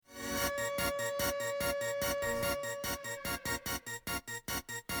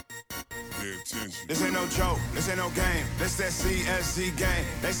pay attention. This ain't no joke, this ain't no game. This that CSC game.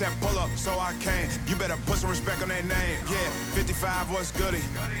 They said pull up, so I came. You better put some respect on their name. Yeah, 55 was goody.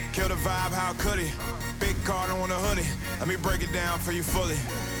 Kill the vibe, how could he? Big card on the hoodie. Let me break it down for you fully.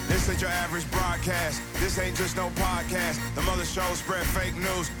 This ain't your average broadcast. This ain't just no podcast. The mother show spread fake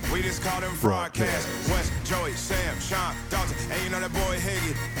news. We just call them broadcasts. West, Joey, Sam, Sean, Dalton, and you know that boy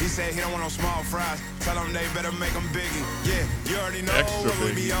Higgy. He said he don't want no small fries. Tell them they better make them biggie. Yeah, you already know Extra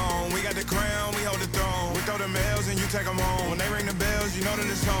what we be on. We got the crown, we hold the throne. We throw the mails and you take them home. When they ring the bells, you know that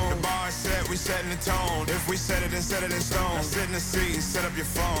it's home. The bar is set, we setting the tone. If we set it, then set it in stone. Now sit in the seat and set up your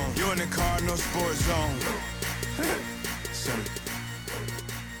phone. You in the Cardinal Sports Zone. Set it.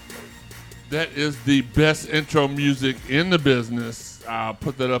 That is the best intro music in the business. I'll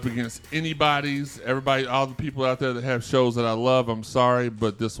put that up against anybody's. Everybody, all the people out there that have shows that I love, I'm sorry,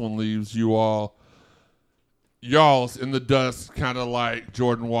 but this one leaves y'all's in the dust, kind of like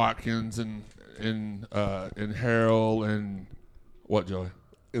Jordan Watkins and Harold and what, Joey?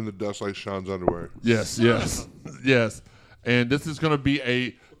 In the dust like Sean's underwear. Yes. And this is going to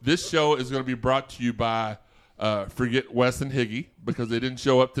be this show is going to be brought to you by forget Wes and Higgy, because they didn't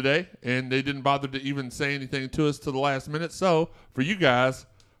show up today and they didn't bother to even say anything to us to the last minute. So for you guys,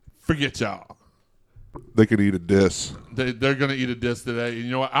 forget y'all. They could eat a diss. They're going to eat a diss today. And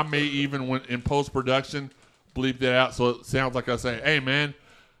you know what? I may even, when in post-production, bleep that out so it sounds like I say, hey, man,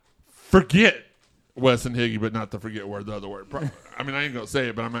 forget Wes and Higgy, but not to forget word, the other word. I mean, I ain't going to say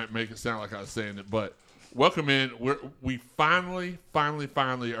it, but I might make it sound like I was saying it. But welcome in. We finally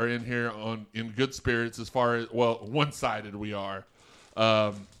are in here in good spirits as far as, well, one-sided we are.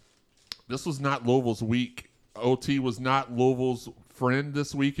 This was not Louisville's week. OT was not Louisville's friend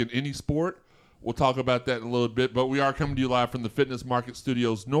this week in any sport. We'll talk about that in a little bit, but we are coming to you live from the Fitness Market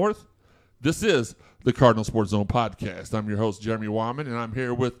Studios North. This is the Cardinal Sports Zone podcast. I'm your host, Jeremy Wyman, and I'm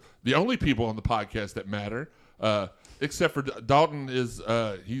here with the only people on the podcast that matter, except for Dalton is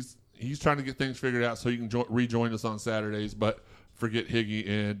he's trying to get things figured out so he can rejoin us on Saturdays, but forget Higgy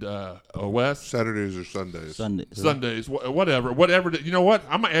and Wes. Saturdays or Sundays? Sundays, whatever. You know what?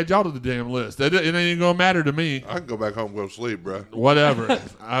 I'm going to add y'all to the damn list. It ain't going to matter to me. I can go back home and go to sleep, bro. Whatever.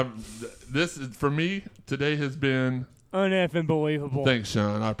 This is, for me, today has been uneffing believable. Thanks,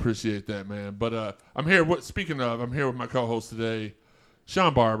 Sean. I appreciate that, man. But I'm here. Speaking of, I'm here with my co-host today,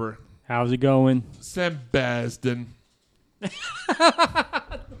 Sean Barber. How's it going? Sam Basden.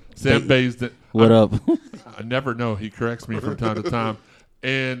 Sam Basden. What up? I never know. He corrects me from time to time.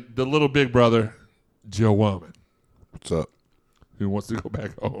 And the little big brother, Joe Woman. What's up? Who wants to go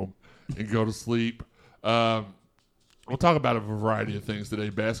back home and go to sleep. We'll talk about a variety of things today.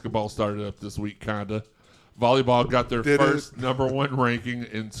 Basketball started up this week, kind of. Volleyball got their first number one ranking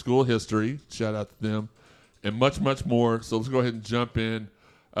in school history. Shout out to them. And much, much more. So let's go ahead and jump in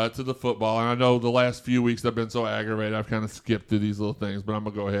to the football. And I know the last few weeks I've been so aggravated, I've kind of skipped through these little things. But I'm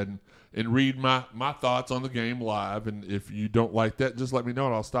going to go ahead and read my thoughts on the game live. And if you don't like that, just let me know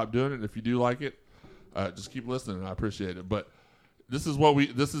and I'll stop doing it. And if you do like it, just keep listening. I appreciate it. But this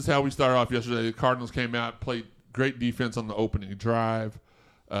is how we started off yesterday. The Cardinals came out, played great defense on the opening drive.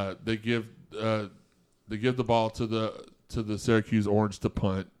 They give the ball to the Syracuse Orange to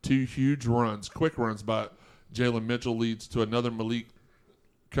punt. Two huge runs, quick runs by Jalen Mitchell leads to another Malik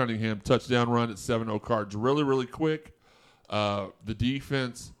Cunningham touchdown run at 7-0 Cards. Really, really quick. The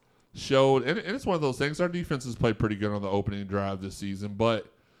defense showed, and it's one of those things. Our defense has played pretty good on the opening drive this season, but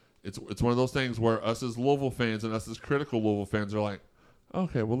it's one of those things where us as Louisville fans and us as critical Louisville fans are like,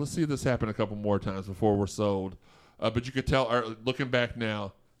 okay, well, let's see this happen a couple more times before we're sold. But you could tell, looking back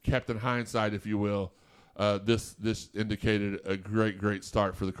now, Captain Hindsight, if you will, this indicated a great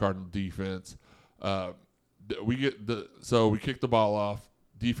start for the Cardinal defense. We kick the ball off.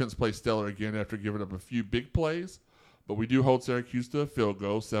 Defense plays stellar again after giving up a few big plays, but we do hold Syracuse to a field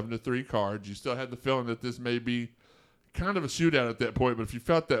goal, 7-3 Cards. You still had the feeling that this may be kind of a shootout at that point, but if you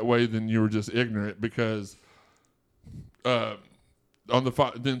felt that way, then you were just ignorant because on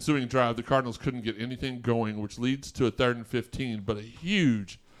the ensuing drive, the Cardinals couldn't get anything going, which leads to a 3rd and 15, but a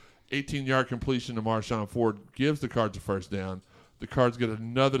huge 18-yard completion to Marshawn Ford gives the Cards a first down. The Cards get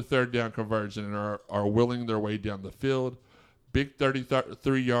another 3rd down conversion and are willing their way down the field. Big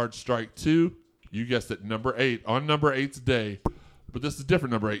 33-yard strike 2. You guessed it, number 8 on number 8's day. But this is a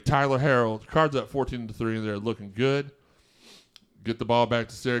different number 8. Tyler Harold. Cards up 14-3, and they're looking good. Get the ball back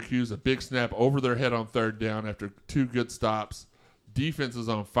to Syracuse. A big snap over their head on 3rd down after 2 good stops. Defense is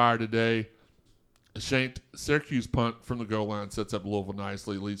on fire today. A shanked Syracuse punt from the goal line sets up Louisville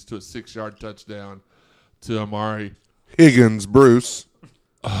nicely. Leads to a 6-yard touchdown to Amari Huggins Bruce.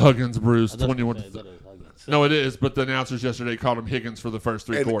 21 to No, it is. But the announcers yesterday called him Higgins for the first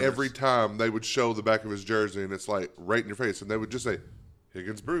three And quarters. every time they would show the back of his jersey, and it's like right in your face, and they would just say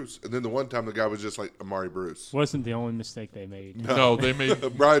Higgins Bruce, and then the one time the guy was just like Amari Bruce. Wasn't the only mistake they made. No, they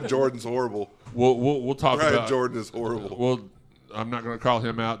made. Brian Jordan's horrible. We'll talk Brian about. Jordan is horrible. Well, I'm not going to call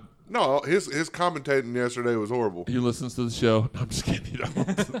him out. No, his commentating yesterday was horrible. He listens to the show. I'm just kidding. He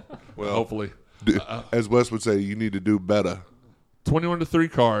don't. Well, Hopefully. As Wes would say, you need to do better. 21-3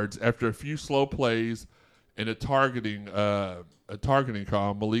 Cards after a few slow plays and a targeting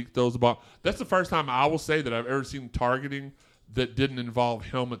call. Malik throws the ball. That's the first time I will say that I've ever seen targeting that didn't involve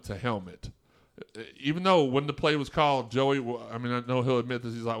helmet to helmet. Even though when the play was called, Joey, I mean, I know he'll admit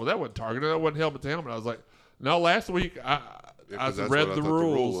this. He's like, well, that wasn't targeting. That wasn't helmet to helmet. I was like, no, last week I 'cause that's read what I the thought the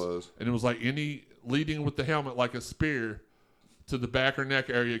rule rules, was. and it was like any leading with the helmet like a spear to the back or neck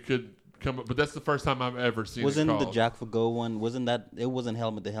area could come up. But that's the first time I've ever seen Wasn't it the called. Jack Fago one? Wasn't that? It wasn't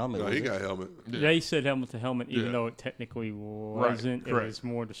helmet to helmet. No, was he it? got a helmet. They said helmet to helmet, even Yeah. though it technically wasn't. It correct. was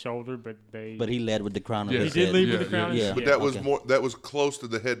more the shoulder, but they. But he led with the crown of Yeah. his He did head. lead Yeah, with the crown. yeah. But that was more. That was close to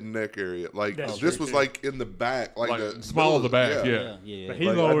the head and neck area. Like That's this true, was too. like in the back, like the small of the back. Yeah. Yeah, yeah. But he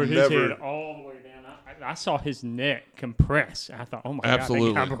Like, lowered I've his never- head all the way down. I saw his neck compress. I thought, oh my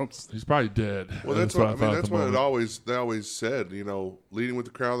Absolutely. god, that guy broke. He's probably dead. Well, that's what I mean. thought at That's the what moment. they always said. You know, leading with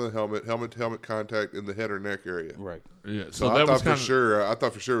the crown of the helmet, helmet to helmet contact in the head or neck area. Right. Yeah. So that I was thought for kind of sure. I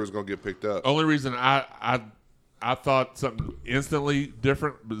thought for sure it was going to get picked up. only reason I thought something instantly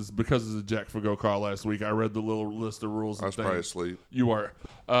different was because of the Jack Fago call last week. I read the little list of rules. I And was probably things. asleep. You were.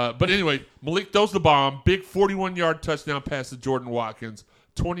 But anyway, Malik throws the bomb. Big 41-yard touchdown pass to Jordan Watkins.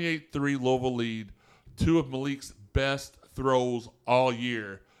 28-3 Louisville lead. Two of Malik's best throws all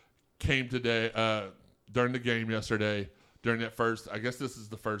year came today during the game yesterday. During that first, I guess this is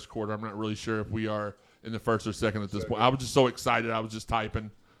the first quarter. I'm not really sure if we are in the first or second at this point. I was just so excited. I was just typing.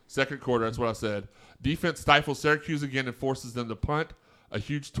 Second quarter, that's what I said. Defense stifles Syracuse again and forces them to punt. A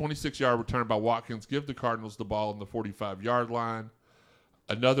huge 26-yard return by Watkins give the Cardinals the ball on the 45-yard line.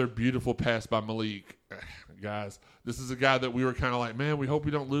 Another beautiful pass by Malik. Guys, this is a guy that we were kind of like, man, we hope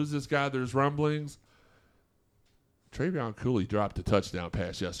we don't lose this guy. There's rumblings. Travion Cooley dropped a touchdown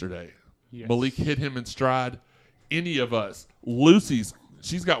pass yesterday. Yes. Malik hit him in stride. Any of us, Lucy's,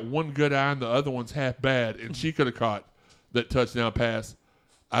 she's got one good eye and the other one's half bad, and she could have caught that touchdown pass.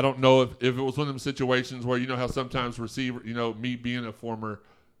 I don't know if it was one of them situations where, you know how sometimes receiver, you know, me being a former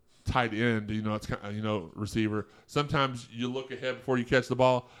tight end, you know, it's kind of, you know, receiver. Sometimes you look ahead before you catch the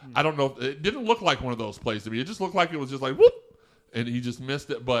ball. I don't know. It didn't look like one of those plays to me. It just looked like it was just like, whoop, and he just missed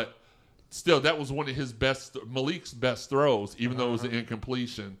it. But still, that was one of his best, Malik's best throws, even though it was an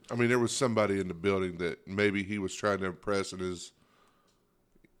incompletion. I mean, there was somebody in the building that maybe he was trying to impress, and his,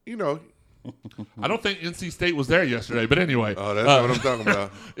 you know, I don't think NC State was there yesterday, but anyway. oh, that's not what I'm talking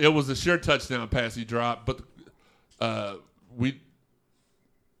about. It was a sure touchdown pass he dropped, but we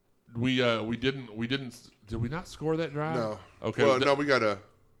didn't. Did we not score that drive? No. Okay. Well, no, we got a.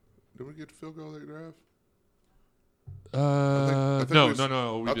 Did we get the field goal that drive? I think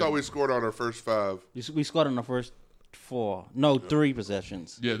no. I thought we scored on our first 5. We scored on the first 4. No, 3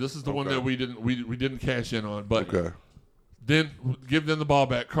 possessions. Yeah, this is the one Okay. that we didn't cash in on, but Okay. then give them the ball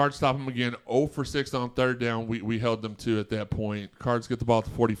back. Cards stop them again. 0 for 6 on third down. We held them to at that point. Cards get the ball at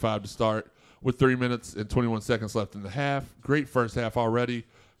the 45 to start with 3 minutes and 21 seconds left in the half. Great first half already.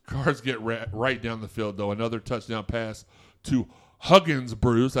 Cards get right down the field, though. Another touchdown pass to Huggins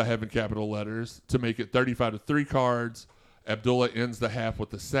Bruce, I have in capital letters, to make it 35-3 Cards. Abdullah ends the half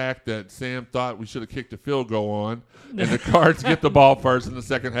with a sack that Sam thought we should have kicked a field goal on. And the Cards get the ball first in the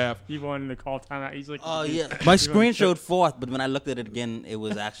second half. He wanted to call timeout. He's like, Oh yeah, my screen showed 4th, but when I looked at it again, it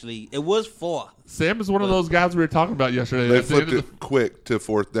was 4th. Sam is one of those guys we were talking about yesterday. They At the end flipped of it quick to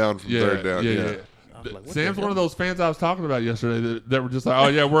 4th down from third down. Yeah. like, what Sam's the one of those fans I was talking about yesterday that were just like, oh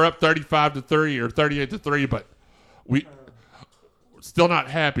yeah, we're up 35-3 or 38-3, but we still not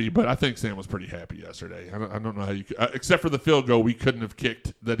happy. But I think Sam was pretty happy yesterday. I don't know how you, except for the field goal we couldn't have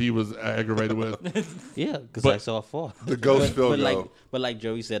kicked that he was aggravated with. Yeah, because But- I saw 4. The ghost field but goal. like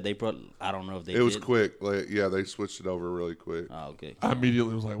Joey said, they brought. I don't know if they. It was did. quick. Like, yeah, they switched it over really quick. Oh, okay. I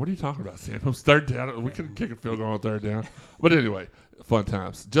immediately was like, what are you talking about, Sam? It was third down. We couldn't kick a field goal on third down. But anyway, fun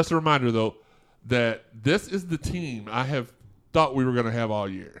times. Just a reminder though that this is the team I have thought we were going to have all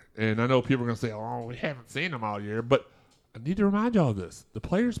year. And I know people are going to say, oh, we haven't seen them all year. But I need to remind y'all of this. The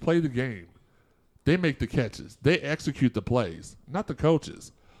players play the game. They make the catches. They execute the plays, not the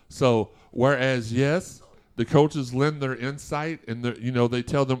coaches. So whereas, yes, the coaches lend their insight and they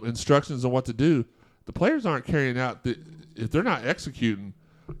tell them instructions on what to do, the players aren't carrying out. If they're not executing,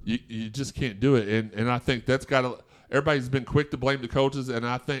 you just can't do it. And I think that's got to – everybody's been quick to blame the coaches, and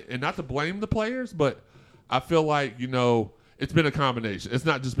I think – and not to blame the players, but I feel like, it's been a combination. It's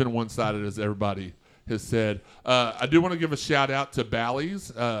not just been one-sided as everybody has said. I do want to give a shout-out to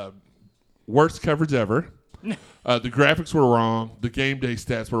Bally's. Worst coverage ever. The graphics were wrong. The game day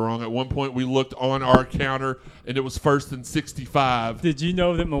stats were wrong. At one point, we looked on our counter, and it was 1st and 65. Did you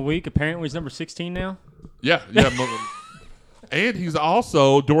know that Malik apparently is number 16 now? Yeah. And he's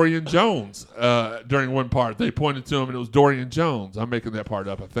also Dorian Jones during one part. They pointed to him, and it was Dorian Jones. I'm making that part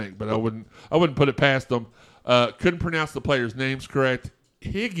up, I think, but I wouldn't put it past them. Couldn't pronounce the players' names correct.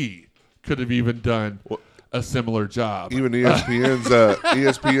 Higgy could have even done a similar job. Even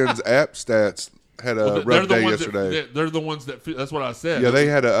ESPN's app stats had a rough day yesterday. They're the ones that's what I said. Yeah, they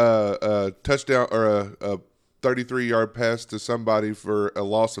had a touchdown or a 33-yard pass to somebody for a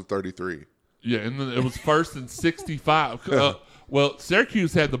loss of 33. Yeah, and then it was 1st and 65. Well,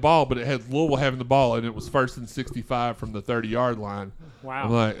 Syracuse had the ball, but it had Louisville having the ball, and it was 1st and 65 from the 30-yard line. Wow.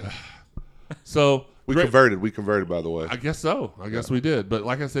 I'm like, so We converted, by the way. I guess so. I guess we did. But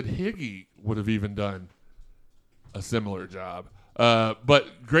like I said, Higgy would have even done a similar job.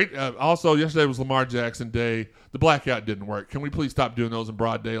 But great. Also, yesterday was Lamar Jackson Day. The blackout didn't work. Can we please stop doing those in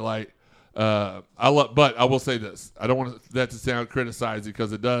broad daylight? But I will say this. I don't want that to sound criticizing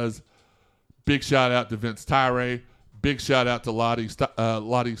because it does. Big shout out to Vince Tyree. Big shout out to Lottie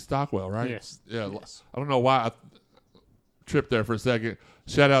Stockwell, right? Yes. Yeah. Yes. I don't know why I tripped there for a second.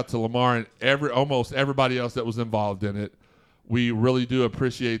 Shout out to Lamar and almost everybody else that was involved in it. We really do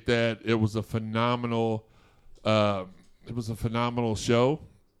appreciate that. It was a phenomenal show.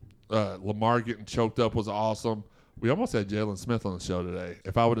 Lamar getting choked up was awesome. We almost had Jalen Smith on the show today.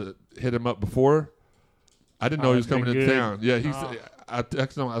 If I would have hit him up before, I didn't know he was coming into town. Yeah, I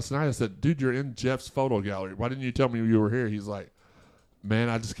texted him last night. I said, dude, you're in Jeff's photo gallery. Why didn't you tell me you were here? He's like, man,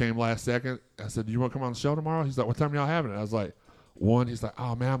 I just came last second. I said, do you want to come on the show tomorrow? He's like, what time y'all having it? I was like, 1. He's like,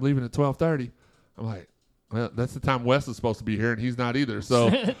 oh, man, I'm leaving at 12:30. I'm like, well, that's the time Wes is supposed to be here, and he's not either. So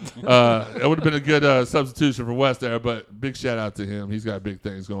it would have been a good substitution for Wes there, but big shout-out to him. He's got big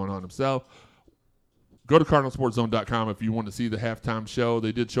things going on himself. Go to CardinalSportsZone.com if you want to see the halftime show.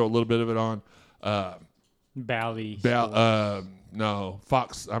 They did show a little bit of it on no,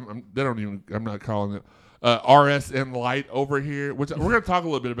 Fox. I'm not calling it RSN Light over here. Which we're going to talk a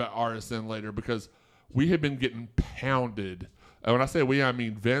little bit about RSN later because we have been getting pounded. When I say we, I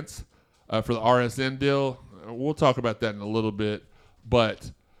mean Vince for the RSN deal. We'll talk about that in a little bit,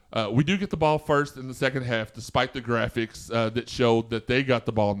 but we do get the ball first in the second half, despite the graphics that showed that they got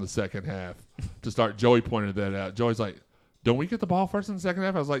the ball in the second half to start. Joey pointed that out. Joey's like, "Don't we get the ball first in the second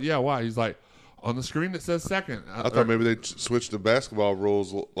half?" I was like, "Yeah, why?" He's like, on the screen it says second. I thought maybe they switched the basketball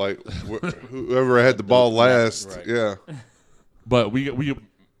rules, like whoever had the ball last. Right. Yeah. But we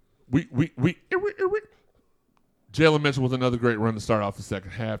Jalen Mitchell with another great run to start off the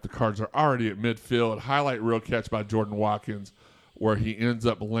second half. The Cards are already at midfield. Highlight reel catch by Jordan Watkins where he ends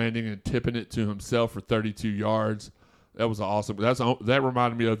up landing and tipping it to himself for 32 yards. That was awesome. That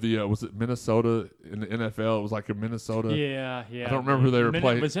reminded me of the was it Minnesota in the NFL? It was like a Minnesota. Yeah. I don't remember who they were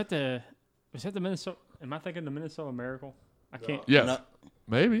playing. Was that the Minnesota? Am I thinking the Minnesota Miracle? I can't. Yeah, No.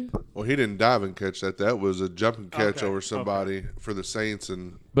 maybe. Well, he didn't dive and catch that. That was a jumping catch over somebody for the Saints,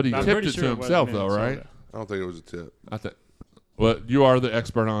 But he I'm tipped pretty it sure to it was himself, though, Minnesota. right? I don't think it was a tip. I think. Well, you are the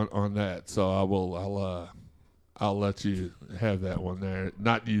expert on that, so I'll let you have that one there.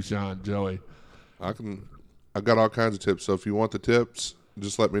 Not you, Sean, Joey. I've got all kinds of tips. So if you want the tips,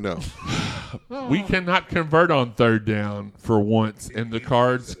 just let me know. We cannot convert on third down for once, and the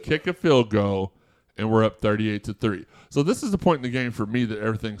Cards kick a field goal, and we're up 38-3. So this is the point in the game for me that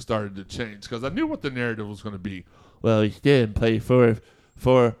everything started to change because I knew what the narrative was going to be. Well, we didn't play four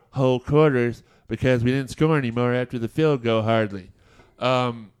whole quarters because we didn't score anymore after the field goal hardly.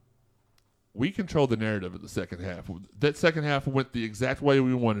 We controlled the narrative of the second half. That second half went the exact way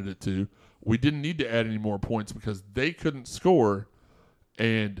we wanted it to. We didn't need to add any more points because they couldn't score,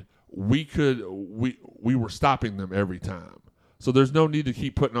 and we were stopping them every time. So there's no need to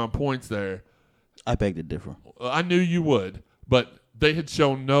keep putting on points there. I beg to differ. I knew you would, but they had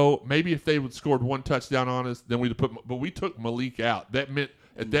shown maybe if they would scored one touchdown on us, then we'd have but we took Malik out. That meant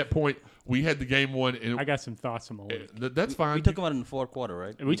at that point we had the game won. And I got some thoughts on Malik. That's fine. We took him out in the fourth quarter,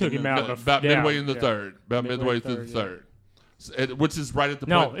 right? We took him out about midway in the third. About midway through the third. Which is right at the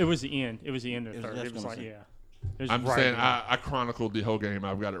point. No, it was the end. It was the end of the third. It was like, I'm saying I chronicled the whole game.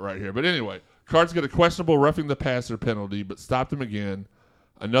 I've got it right here. But anyway, Cards get a questionable roughing the passer penalty, but stopped them again.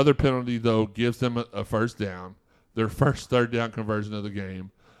 Another penalty, though, gives them a first down. Their first third down conversion of the game.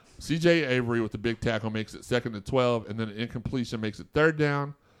 C.J. Avery with the big tackle makes it 2nd and 12, and then an incompletion makes it third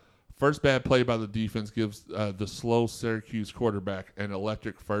down. First bad play by the defense gives the slow Syracuse quarterback an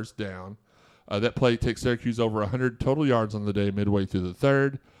electric first down. That play takes Syracuse over 100 total yards on the day midway through the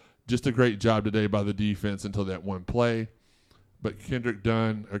third. Just a great job today by the defense until that one play. But Kendrick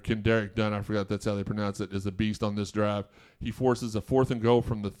Dunn, I forgot that's how they pronounce it, is a beast on this drive. He forces a 4th and goal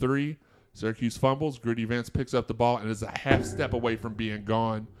from the 3. Syracuse fumbles. Gritty Vance picks up the ball and is a half step away from being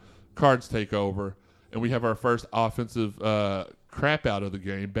gone. Cards take over. And we have our first offensive crap out of the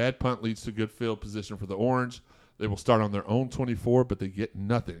game. Bad punt leads to good field position for the Orange. They will start on their own 24, but they get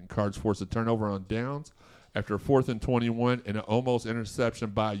nothing. Cards force a turnover on downs after a 4th and 21 and an almost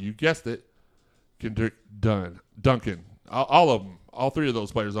interception by, you guessed it, Kendrick Duncan. All of them. All 3 of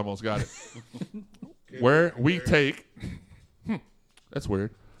those players almost got it. Where we take that's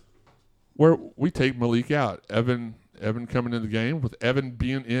weird. Where we take Malik out. Evan coming in the game. With Evan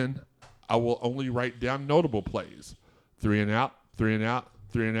being in, I will only write down notable plays. 3 and out, 3 and out,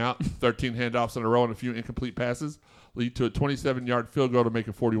 3 and out, 13 handoffs in a row and a few incomplete passes lead to a 27-yard field goal to make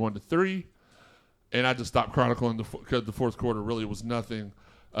it 41-3. And I just stopped chronicling because the fourth quarter really was nothing.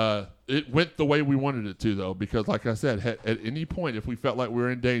 It went the way we wanted it to, though, because, like I said, at any point, if we felt like we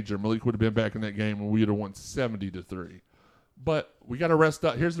were in danger, Malik would have been back in that game and we would have won 70-3. But we got to rest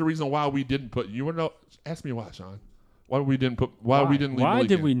up. Here's the reason why we didn't put. You want to know? Ask me why, Sean. Why we didn't leave Malik in? Why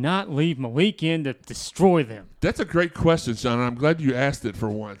did we not leave Malik in to destroy them? That's a great question, Sean, and I'm glad you asked it for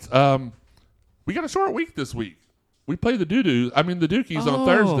once. We got a short week this week. We play the Dukies on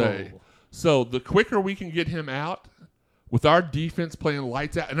Thursday. So the quicker we can get him out, with our defense playing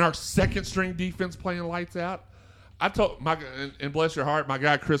lights out and our second-string defense playing lights out, I told and bless your heart, my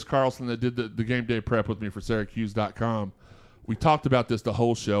guy Chris Carlson that did the game day prep with me for Syracuse.com, we talked about this the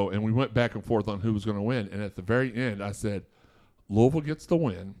whole show, and we went back and forth on who was going to win. And at the very end, I said, Louisville gets the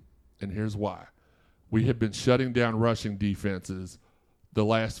win, and here's why. We have been shutting down rushing defenses the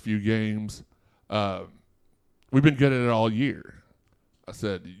last few games. We've been good at it all year. I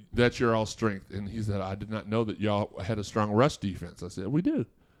said, that's your all strength. And he said, I did not know that y'all had a strong rush defense. I said, we do.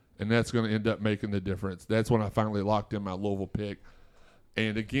 And that's going to end up making the difference. That's when I finally locked in my Louisville pick.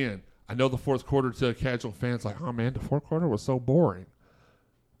 And again, I know the fourth quarter to casual fans like, oh, man, the fourth quarter was so boring.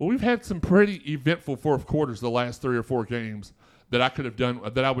 Well, we've had some pretty eventful fourth quarters the last 3 or 4 games that I could have done,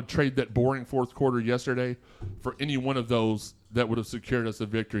 that I would trade that boring fourth quarter yesterday for any one of those that would have secured us a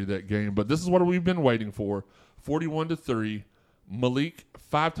victory that game. But this is what we've been waiting for, 41-3. Malik,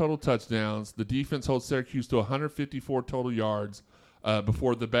 5 total touchdowns. The defense holds Syracuse to 154 total yards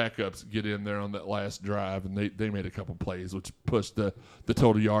before the backups get in there on that last drive, and they made a couple plays, which pushed the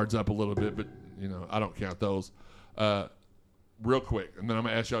total yards up a little bit, but, I don't count those. Real quick, and then I'm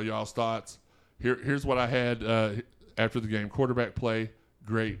going to ask y'all's thoughts. Here's what I had after the game. Quarterback play,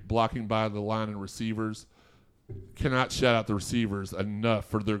 great. Blocking by the line and receivers. Cannot shout out the receivers enough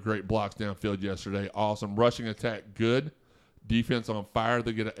for their great blocks downfield yesterday. Awesome. Rushing attack, good. Defense on fire.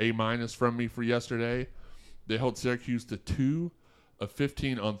 They get an A- from me for yesterday. They hold Syracuse to 2 of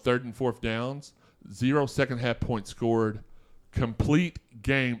 15 on 3rd and 4th downs. 0 second half points scored. Complete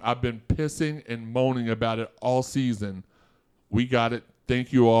game. I've been pissing and moaning about it all season. We got it.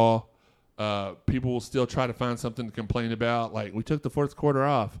 Thank you all. People will still try to find something to complain about. Like, we took the fourth quarter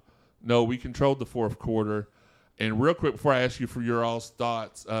off. No, we controlled the fourth quarter. And real quick, before I ask you for your all's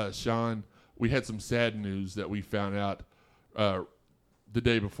thoughts, Sean, we had some sad news that we found out the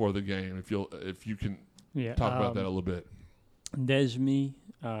day before the game. If you can talk about that a little bit. Desmi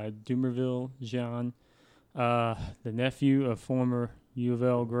Dumerville Jean, the nephew of former U of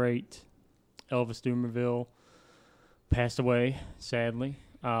L great Elvis Dumerville, passed away, sadly.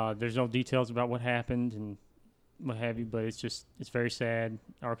 There's no details about what happened and what have you, but it's very sad.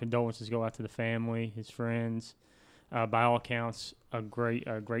 Our condolences go out to the family, his friends. By all accounts, a great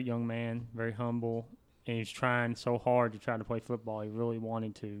young man, very humble, and he's trying so hard to try to play football. He really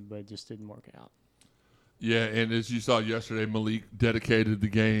wanted to, but it just didn't work out. Yeah, and as you saw yesterday, Malik dedicated the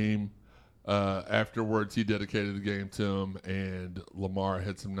game. Afterwards, he dedicated the game to him, and Lamar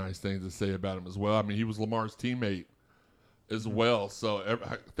had some nice things to say about him as well. I mean, he was Lamar's teammate as well. So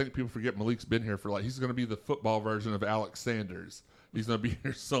I think people forget Malik's been here for he's going to be the football version of Alex Sanders. He's going to be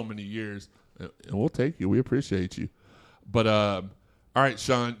here so many years, and we'll take you. We appreciate you. But all right,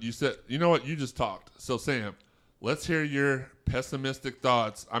 Sean, you said, you know what? You just talked. So, Sam, let's hear your pessimistic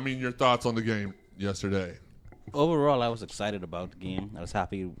thoughts. I mean, your thoughts on the game yesterday. Overall, I was excited about the game. I was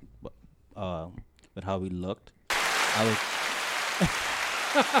happy with how we looked.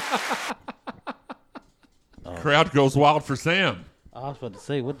 Crowd goes wild for Sam. I was about to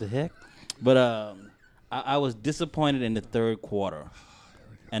say, what the heck? But I was disappointed in the third quarter.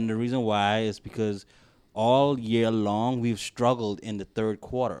 And the reason why is because all year long we've struggled in the third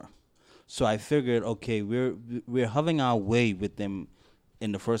quarter. So I figured, okay, we're having our way with them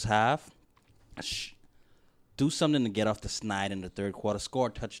in the first half. do something to get off the snide in the third quarter. Score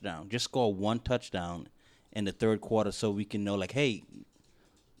a touchdown. Just score one touchdown in the third quarter so we can know, like, hey,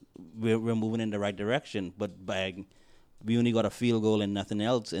 we're moving in the right direction. But we only got a field goal and nothing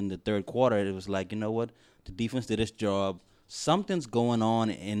else in the third quarter. It was like, you know what? The defense did its job. Something's going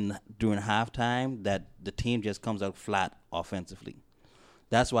on during halftime that the team just comes out flat offensively.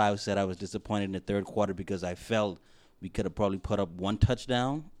 That's why I said I was disappointed in the third quarter, because I felt we could have probably put up one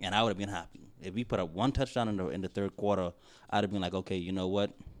touchdown, and I would have been happy. If we put up one touchdown in the third quarter, I'd have been like, okay, you know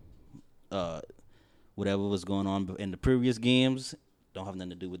what? Whatever was going on in the previous games don't have nothing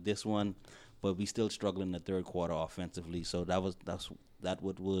to do with this one, but we still struggled in the third quarter offensively. So that was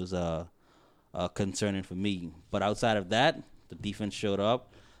concerning for me. But outside of that, the defense showed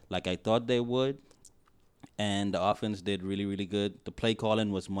up like I thought they would, and the offense did really, really good. The play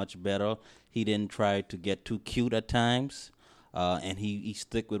calling was much better. He didn't try to get too cute at times, and he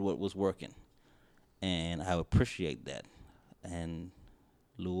stuck with what was working, and I appreciate that. And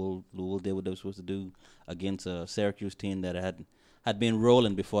Louisville did what they were supposed to do against a Syracuse team that had been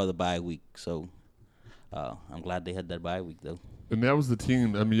rolling before the bye week. So I'm glad they had that bye week, though. And that was the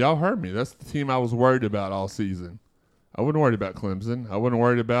team. I mean, y'all heard me. That's the team I was worried about all season. I wasn't worried about Clemson. I wasn't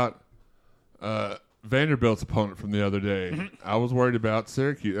worried about Vanderbilt's opponent from the other day. I was worried about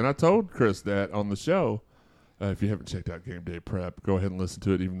Syracuse. And I told Chris that on the show. If you haven't checked out Game Day Prep, go ahead and listen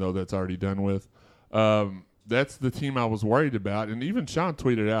to it, even though that's already done with. That's the team I was worried about. And even Sean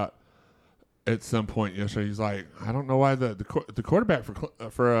tweeted out at some point yesterday, he's like, I don't know why the quarterback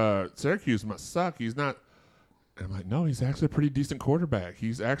for Syracuse must suck. He's not. And I'm like, no, he's actually a pretty decent quarterback.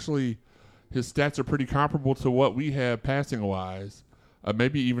 His stats are pretty comparable to what we have passing wise,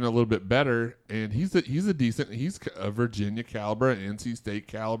 maybe even a little bit better. And he's a Virginia caliber, an NC State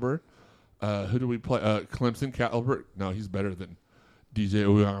caliber. Who do we play? Clemson caliber. No, he's better than DJ.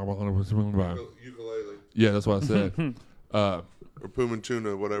 Ukulele. Yeah, that's what I said. Or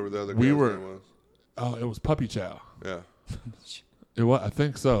Pumatuna, whatever the other guy's name was. Oh, it was Puppy Chow. Yeah. It was, I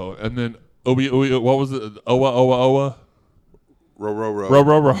think so. And then what was it? Owa.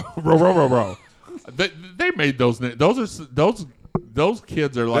 Row. They made those names. Those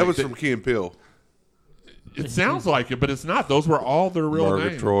kids are like that was from Key and Peele. It sounds like it, but it's not. Those were all their real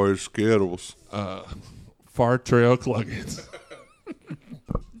names. Murgatroyd Skittles. Far Trail Cluggins.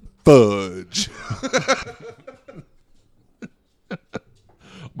 Fudge.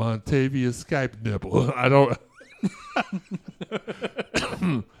 Montavia Skype nipple. I don't.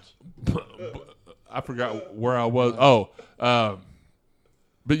 I forgot where I was.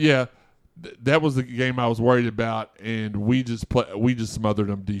 But yeah, that was the game I was worried about, and we just smothered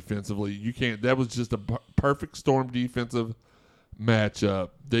them defensively. You can't. That was just a perfect storm defensive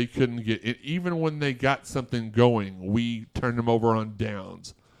matchup. They couldn't get it. Even when they got something going, we turned them over on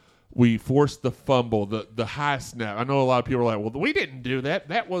downs. We forced the fumble, the high snap. I know a lot of people are like, well, we didn't do that.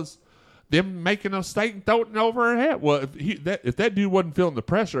 That was them making a mistake and throwing it over our head. Well, if that dude wasn't feeling the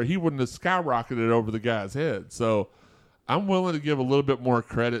pressure, he wouldn't have skyrocketed over the guy's head. So I'm willing to give a little bit more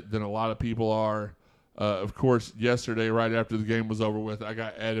credit than a lot of people are. Of course, yesterday, right after the game was over with, I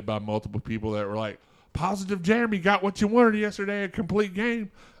got added by multiple people that were like, positive Jeremy got what you wanted yesterday, a complete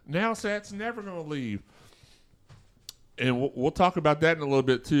game. Now Sat's never going to leave. And we'll talk about that in a little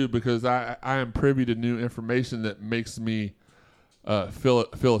bit, too, because I am privy to new information that makes me feel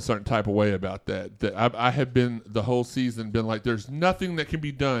a certain type of way about that. That I have been the whole season been like, there's nothing that can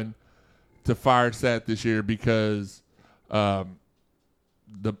be done to fire Sat this year because we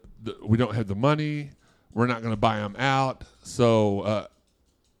don't have the money. We're not going to buy him out. So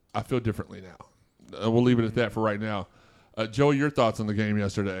I feel differently now. We'll leave it at that for right now. Joey, your thoughts on the game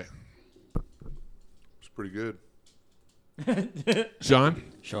yesterday? It's pretty good. Sean?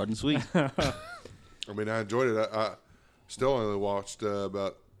 Short and sweet. I mean, I enjoyed it. I still only watched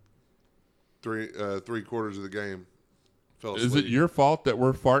about three quarters of the game. Fell asleep. Is it your fault that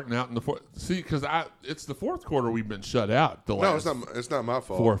we're farting out in the fourth? See, because it's the fourth quarter we've been shut out. It's not my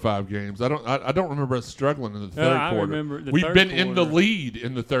fault. 4 or 5 games. I don't remember us struggling in the third quarter. I remember the We've third been in the quarter. lead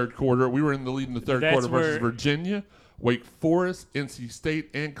in the third quarter. We were in the lead in the third That's quarter versus where- Virginia, Wake Forest, NC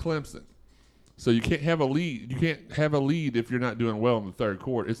State, and Clemson. So you can't have a lead. You can't have a lead if you're not doing well in the third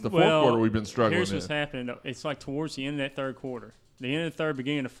quarter. It's the fourth quarter we've been struggling Here's in. what's happening. Though. It's like towards the end of that third quarter, the end of the third,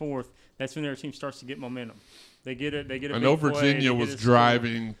 beginning of the fourth. That's when their team starts to get momentum. They get it. They get a I know big play, Virginia they was get a score.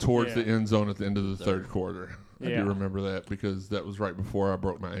 driving towards Yeah. the end zone at the end of the third quarter. I Yeah. do remember that because that was right before I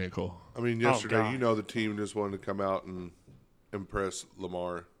broke my ankle. I mean, yesterday, God. the team just wanted to come out and impress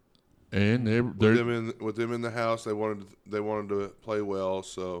Lamar. And With them in the house, they wanted to play well,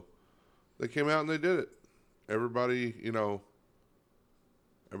 so they came out and they did it. Everybody did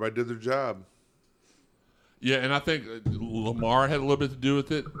their job. Yeah, and I think Lamar had a little bit to do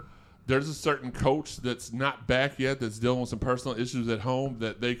with it. There's a certain coach that's not back yet that's dealing with some personal issues at home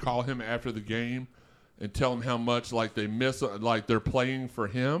that they call him after the game and tell him how much like they miss, like they're playing for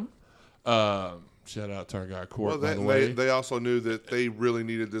him. Shout out to our guy Court, by the way. They also knew that they really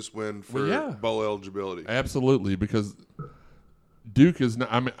needed this win for bowl eligibility. Absolutely, because Duke is not.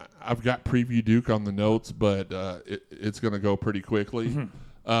 I mean, I've got preview Duke on the notes, but it's going to go pretty quickly.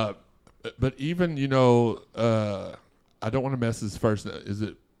 But even I don't want to mess his first name. Is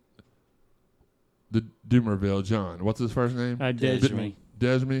it the Dumerville John? What's his first name?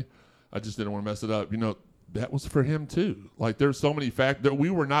 Desme. I just didn't want to mess it up. That was for him too. Like there's so many factors. We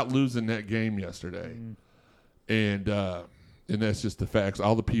were not losing that game yesterday, and that's just the facts.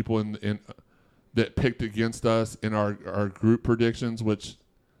 All the people in that picked against us in our group predictions, which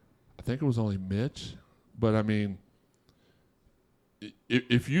I think it was only Mitch, but I mean,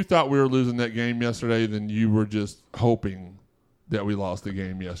 if you thought we were losing that game yesterday, then you were just hoping that we lost the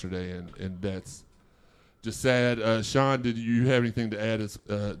game yesterday, and that's just sad. Sean, did you have anything to add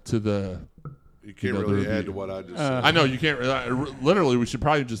to the? You can't really add to what I just said. I know you can't. Literally, we should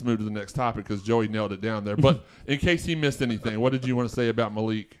probably just move to the next topic because Joey nailed it down there. But in case he missed anything, what did you want to say about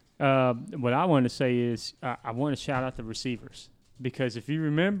Malik? What I want to say is I want to shout out the receivers because if you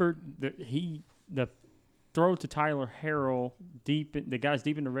remember the throw to Tyler Harrell the guys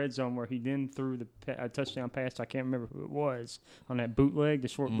deep in the red zone where he then threw the touchdown pass. I can't remember who it was on that bootleg, the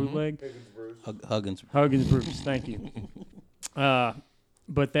short bootleg. Huggins Bruce. Thank you.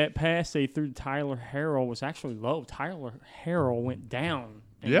 But that pass they threw to Tyler Harrell was actually low. Tyler Harrell went down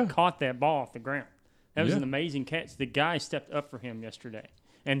and caught that ball off the ground. That was an amazing catch. The guy stepped up for him yesterday.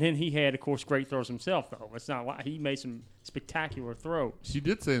 And then he had, of course, great throws himself, though. It's not like he made some spectacular throws. He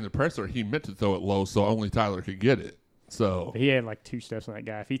did say in the presser he meant to throw it low so only Tyler could get it. So he had like 2 steps on that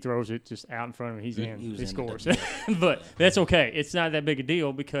guy. If he throws it just out in front of him, he's in. He scores. But that's okay. It's not that big a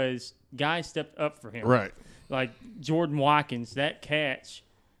deal because guys stepped up for him. Right. Like Jordan Watkins, that catch,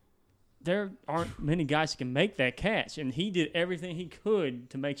 there aren't many guys who can make that catch. And he did everything he could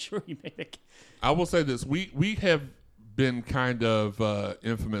to make sure he made that catch. I will say this. We have been kind of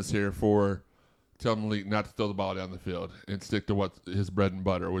infamous here for telling Malik not to throw the ball down the field and stick to what his bread and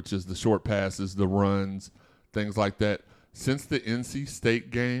butter, which is the short passes, the runs, things like that. Since the NC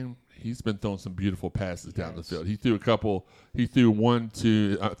State game, he's been throwing some beautiful passes down the field. He threw a couple. He threw one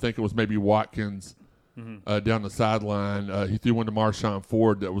to, I think it was maybe Watkins down the sideline. He threw one to Marshawn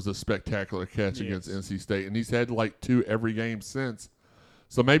Ford that was a spectacular catch against NC State. And he's had like 2 every game since.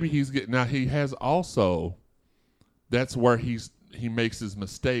 So maybe he's getting – now he has also – that's where he makes his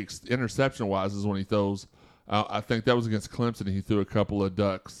mistakes. Interception-wise is when he throws. I think that was against Clemson. He threw a couple of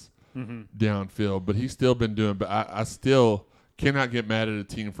ducks downfield. But he's still been doing – but I still cannot get mad at a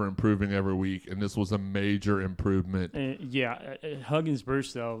team for improving every week, and this was a major improvement. Huggins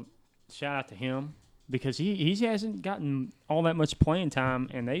Bruce, though, shout out to him because he hasn't gotten all that much playing time,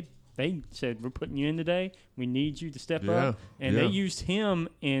 and they said, we're putting you in today. We need you to step up. And they used him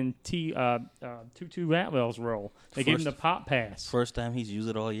in Tutu Atwell's role. They gave him the pop pass. First time he's used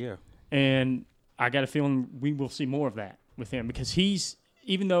it all year. And I got a feeling we will see more of that with him because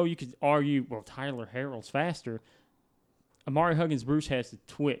even though you could argue, well, Tyler Harrell's faster, Amari Huggins Bruce has the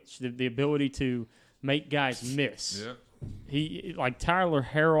twitch, the ability to make guys miss. Yeah. He like Tyler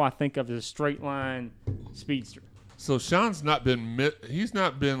Harrell, I think of as a straight line speedster. So Sean's not been he's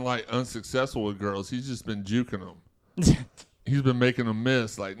not been like unsuccessful with girls. He's just been juking them. He's been making them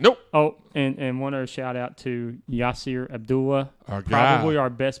miss. Like, nope. Oh, and one other shout out to Yasir Abdullah, our guy. Probably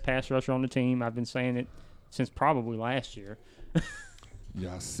our best pass rusher on the team. I've been saying it since probably last year.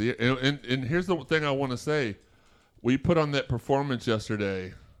 Yasir, and here's the thing I want to say: we put on that performance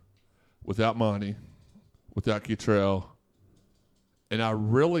yesterday without Monty, without Kittrell. And I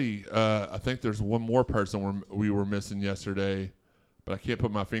really, I think there's one more person we were missing yesterday, but I can't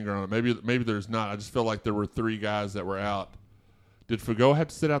put my finger on it. Maybe there's not. I just feel like there were 3 guys that were out. Did Fago have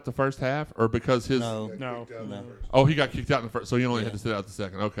to sit out the first half, or because his? No. Oh, he got kicked out in the first, so he only had to sit out the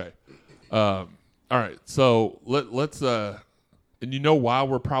second. Okay. All right. So let's. And you know why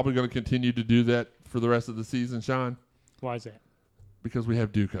we're probably going to continue to do that for the rest of the season, Sean? Why is that? Because we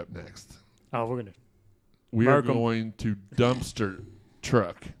have Duke up next. Oh, we're gonna. We are going to dumpster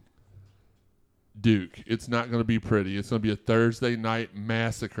truck Duke. It's not going to be pretty. It's going to be a Thursday night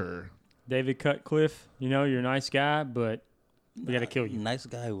massacre. David Cutcliffe, you're a nice guy, but we got to kill you. Nice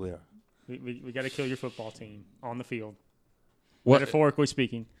guy where? We got to kill your football team on the field. What, metaphorically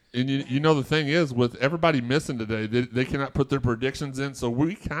speaking. And the thing is, with everybody missing today, they cannot put their predictions in, so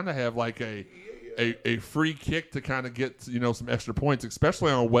we kind of have like a free kick to kind of get some extra points,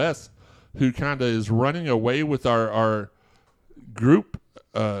 especially on Wes, who kind of is running away with our group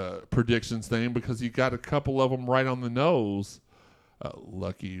predictions thing because he got a couple of them right on the nose.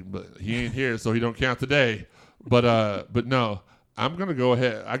 Lucky, but he ain't here, so he don't count today. But no, I'm gonna go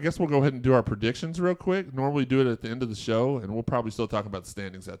ahead. I guess we'll go ahead and do our predictions real quick. Normally do it at the end of the show, and we'll probably still talk about the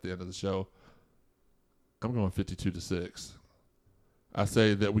standings at the end of the show. I'm going 52-6. I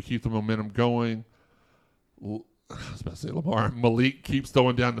say that we keep the momentum going. I was about to say Lamar. Malik keeps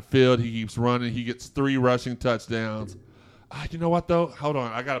throwing down the field. He keeps running. He gets 3 rushing touchdowns. You know what, though? Hold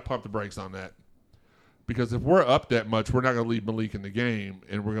on. I got to pump the brakes on that. Because if we're up that much, we're not going to leave Malik in the game,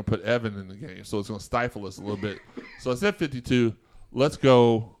 and we're going to put Evan in the game. So it's going to stifle us a little bit. So I said 52. Let's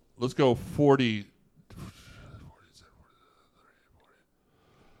go 40.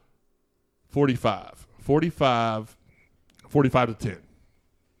 45 to 10.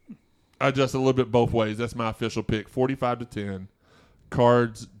 I adjust a little bit both ways. That's my official pick. 45 to 10.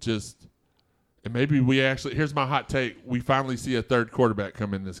 Cards just, and maybe we actually, here's my hot take. We finally see a third quarterback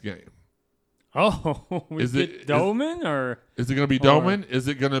come in this game. Oh, is it Doman or is it going to be Doman? Is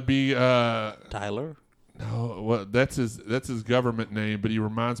it going to be Tyler? No, well, that's his government name, but he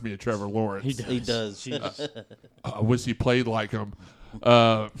reminds me of Trevor Lawrence. He does. I wish he played like him.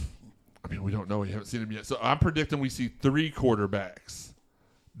 I mean, we don't know. We haven't seen him yet. So I'm predicting we see 3 quarterbacks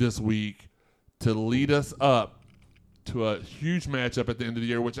this week to lead us up to a huge matchup at the end of the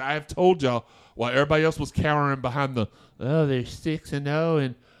year, which I have told y'all while everybody else was cowering behind they're 6-0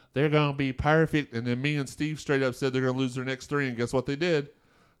 and they're going to be perfect. And then me and Steve straight up said they're going to lose their next 3. And guess what they did?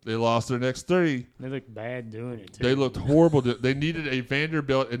 They lost their next 3. They looked bad doing it, too. They looked horrible. They needed a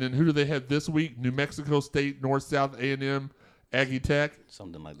Vanderbilt. And then who do they have this week? New Mexico State, North-South A&M, Aggie Tech.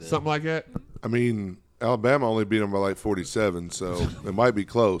 Something like that. I mean, Alabama only beat them by like 47, so it might be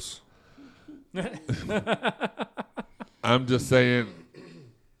close. I'm just saying,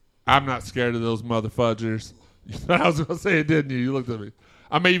 I'm not scared of those motherfudgers. I was going to say it, didn't you? You looked at me.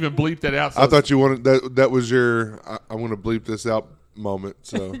 I may even bleep that out. So I thought you wanted that was your I'm going to bleep this out moment.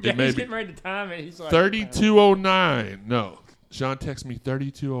 So yeah, it may he's be getting ready to time it. He's like 3209. No, Sean texted me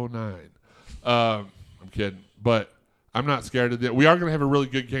 3209. I'm kidding, but I'm not scared of that. We are going to have a really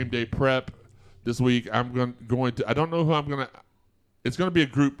good game day prep this week. I'm going to. I don't know who I'm going to. It's going to be a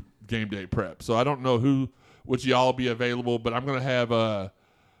group game day prep, so I don't know which y'all will be available. But I'm going to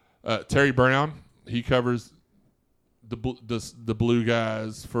have Terry Brown. He covers the blue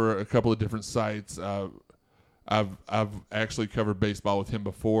guys for a couple of different sites. I've actually covered baseball with him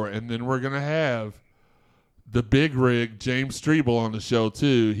before, and then we're going to have the big rig James Strebel on the show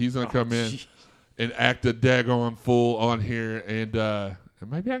too. He's going to come in and act a daggone fool on here, and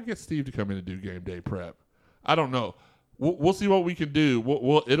maybe I can get Steve to come in and do game day prep. I don't know. We'll see what we can do.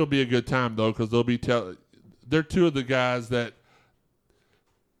 It'll be a good time though, because they'll be they're 2 of the guys that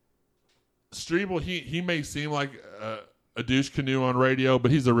Strebel. He may seem like a douche canoe on radio,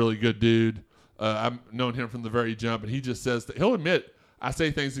 but he's a really good dude. I've known him from the very jump, and he just says he'll admit I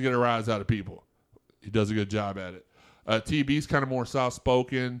say things to get a rise out of people. He does a good job at it. TB's kind of more soft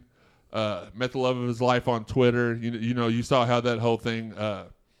spoken. Met the love of his life on Twitter. You saw how that whole thing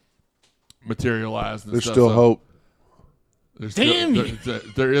materialized. And there's stuff, still hope.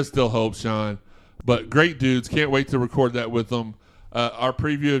 There is still hope, Sean. But great dudes. Can't wait to record that with them. Our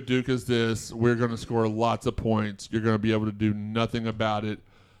preview of Duke is this. We're going to score lots of points. You're going to be able to do nothing about it.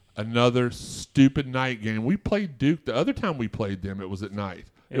 Another stupid night game. We played Duke. The other time we played them, it was at night.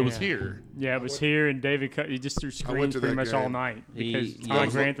 It was here. Yeah, it was here, and David he just threw screens pretty much all night because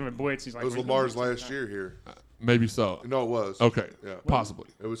Tommy Grantham and Blitz. He's like, it was Lamar's last year here. Maybe so. No, it was. Okay. Yeah. Possibly.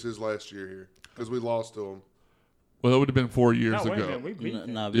 It was his last year here because we lost to him. Well, that would have been 4 years no, ago. We beat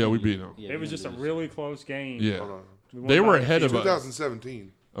them. We beat them. It was just a really close game. Yeah. They were ahead of us.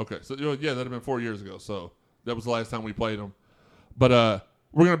 2017. Okay. So, yeah, that would have been 4 years ago. So that was the last time we played them. But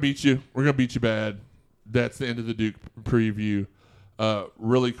we're going to beat you. We're going to beat you bad. That's the end of the Duke preview.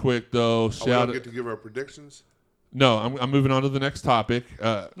 Really quick, though. We don't get to give our predictions? No, I'm moving on to the next topic.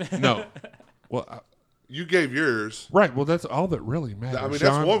 No. Well, you gave yours. Right. Well, that's all that really matters. I mean,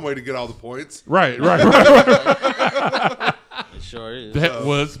 Sean. that's one way to get all the points. Right. It sure is. That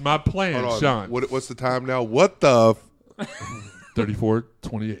was my plan, Sean. What's the time now? What the?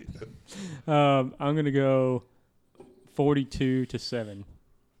 34-28. I'm going to go 42-7.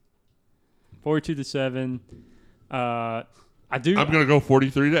 42-7. I'm going to go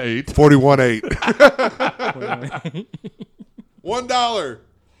 43-8. 41-8. $1.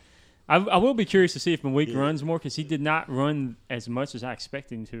 I will be curious to see if Malik runs more because he did not run as much as I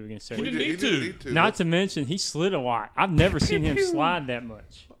expected him to against He Sarah. didn't need to. Not to mention, he slid a lot. I've never seen him slide that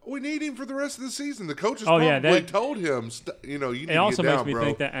much. We need him for the rest of the season. The coaches Oh, yeah, probably that- told him, you need It to also get down, makes me bro.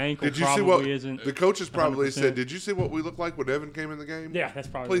 think that ankle Did you see probably what isn't. the coaches probably 100%. said? Did you see what we looked like when Evan came in the game? Yeah, that's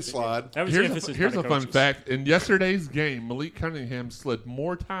probably. Please what they did. slide. That was the Here's emphasis here's by a the fun coaches. fact. In yesterday's game, Malik Cunningham slid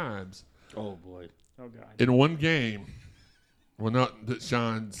more times Oh boy. Oh god. in one game. Well, not that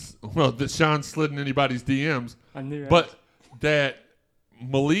Sean slid in anybody's DMs, I knew that. but that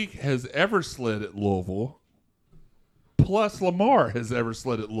Malik has ever slid at Louisville, plus Lamar has ever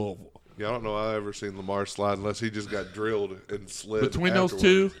slid at Louisville. Yeah, I don't know. I've ever seen Lamar slide unless he just got drilled and slid. Between those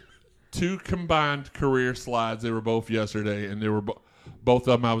afterwards. two combined career slides, they were both yesterday, and they were both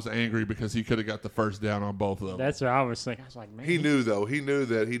of them. I was angry because he could have got the first down on both of them. That's what I was thinking. I was like, man, He knew though. He knew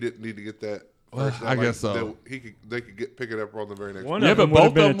that he didn't need to get that. First I down. guess so. They could pick it up on the very next. one Yeah, of them but would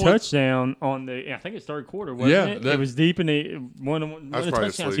have both been a of them was- touchdown on the. I think it's third quarter, wasn't Yeah, it? that- It was deep in the one of was the probably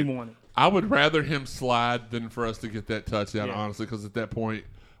touchdowns he asleep. wanted. I would rather him slide than for us to get that touchdown, Yeah. honestly, because at that point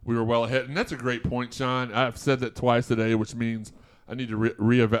we were well ahead. And that's a great point, Sean. I've said that twice today, which means I need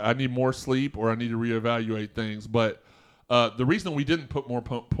to I need more sleep or I need to reevaluate things. But the reason we didn't put more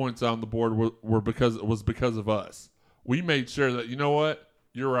points on the board was because of us. We made sure that, you know what,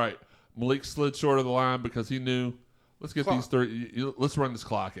 you're right. Malik slid short of the line because he knew, let's get these three. Let's run this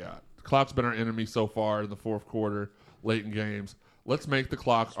clock out. The clock's been our enemy so far in the fourth quarter, late in games. Let's make the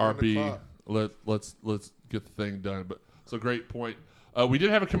clock run the RB. clock. Let's get the thing done. But so great point. We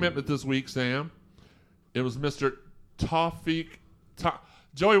did have a commitment this week, Sam. It was Mr. Tawfiq.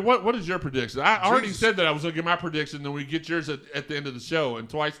 Joey, what is your prediction? I already Jesus. said that I was going to get my prediction, then we get yours at the end of the show, and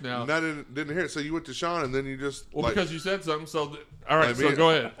twice now. And I didn't hear it. So you went to Sean, and then you just Well, like, because you said something. So, all right. I So mean, go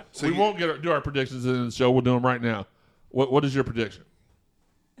ahead. so we you- won't do our predictions in the show. We'll do them right now. What is your prediction,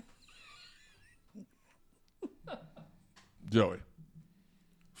 Joey?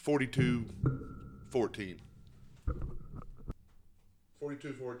 42-14.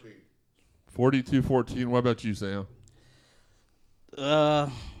 42-14. 42-14. What about you, Sam?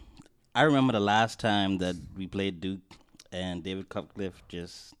 I remember the last time that we played Duke and David Cutcliffe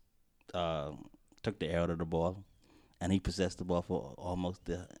just took the air out of the ball, and he possessed the ball for almost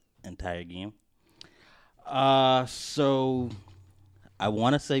the entire game. So I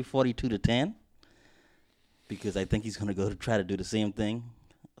want to say 42-10 because I think he's going to go to try to do the same thing.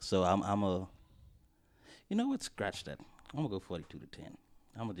 So you know what? Scratch that. I'm going to go 42-10.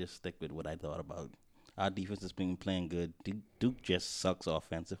 I'm going to just stick with what I thought about. Our defense has been playing good. Duke just sucks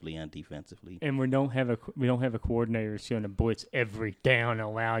offensively and defensively. And we don't have a coordinator that's going to blitz every down and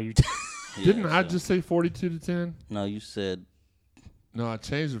allow you to. Yeah, Didn't I so- just say 42-10? No, you said. No, I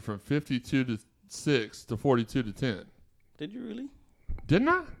changed it from 52-6 to 42-10. Did you really? Didn't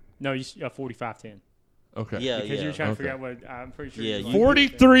I? No, you 45-10 Okay. Yeah, because you're trying to okay. figure out what I'm pretty sure. Yeah, you're you-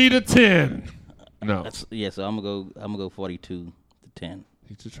 like- 43-10. No, That's So I'm gonna go 42-10.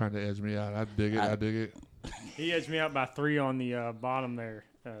 he's just trying to edge me out. I dig it. I dig it. He edged me out by 3 on the bottom there.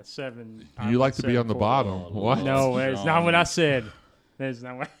 7. You like to be on the 7-4. bottom. Oh, What? No, that's not what I said. That's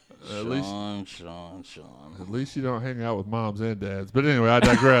not what. At least, Sean. at least you don't hang out with moms and dads. But anyway, I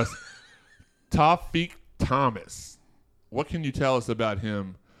digress. Tawfiq Thomas. What can you tell us about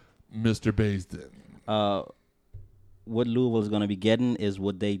him, Mr. Baisden? What Louisville is going to be getting is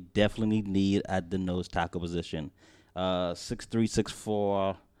what they definitely need at the nose tackle position.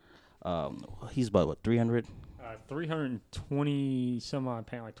 6'3", 6'4". He's about 300. 320 some odd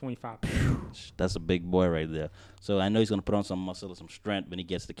pound, like 25 pounds. That's a big boy right there. So I know he's going to put on some muscle or some strength when he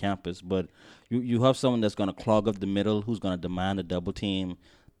gets to campus. But you have someone that's going to clog up the middle, who's going to demand a double team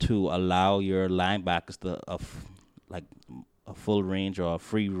to allow your linebackers to like a full range or a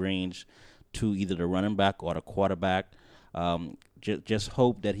free range to either the running back or the quarterback. Just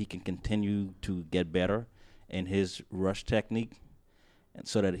hope that he can continue to get better in his rush technique, and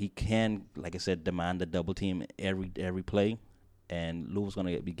so that he can, like I said, demand the double team every play. And Louisville's going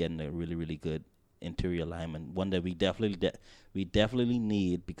to be getting a really, really good interior lineman, one that we definitely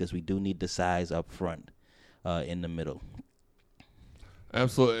need because we do need the size up front in the middle.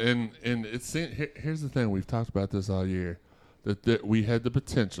 Absolutely. And it's here's the thing. We've talked about this all year, that we had the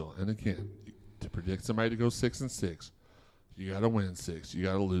potential, and again, to predict somebody to go 6-6, you got to win 6. You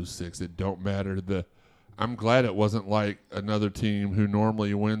got to lose 6. It don't matter. I'm glad it wasn't like another team who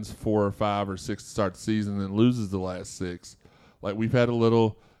normally wins 4 or 5 or 6 to start the season and then loses the last 6. Like we've had a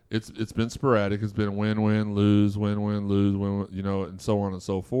little. It's been sporadic. It's been win, lose, win, lose, win, and so on and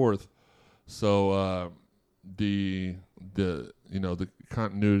so forth. So the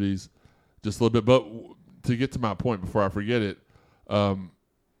continuities just a little bit. But to get to my point before I forget it,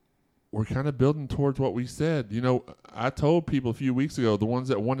 we're kind of building towards what we said. You know, I told people a few weeks ago, the ones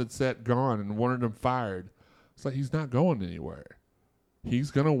that wanted Seth gone and wanted him fired, it's like he's not going anywhere.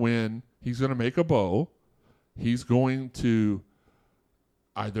 He's going to win. He's going to make a bowl. He's going to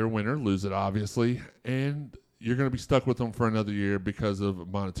either win or lose it, obviously, and you're going to be stuck with him for another year because of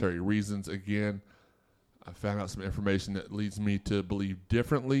monetary reasons. Again, I found out some information that leads me to believe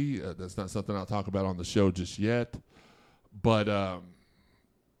differently. That's not something I'll talk about on the show just yet, but I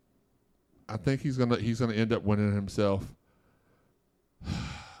think he's gonna end up winning himself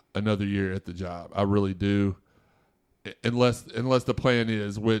another year at the job. I really do, unless the plan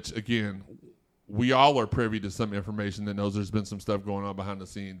is, which again, we all are privy to some information that knows there's been some stuff going on behind the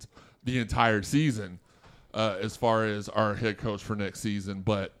scenes the entire season, as far as our head coach for next season,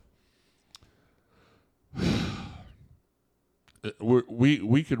 but.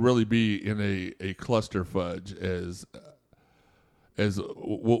 We could really be in a cluster fudge as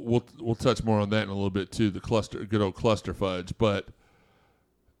we'll touch more on that in a little bit too, the good old cluster fudge, but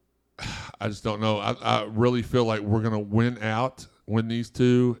I just don't know. I really feel like we're gonna win these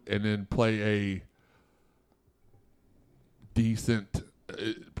two and then play a decent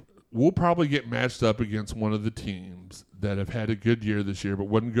we'll probably get matched up against one of the teams that have had a good year this year but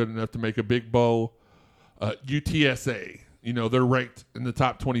wasn't good enough to make a big bowl. UTSA, they're ranked in the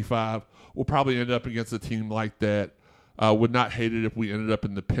top 25. We'll probably end up against a team like that. Would not hate it if we ended up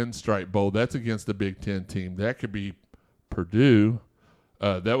in the Pinstripe Bowl. That's against the Big Ten team. That could be Purdue.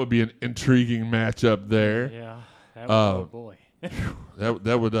 That would be an intriguing matchup there. Yeah. Oh, boy.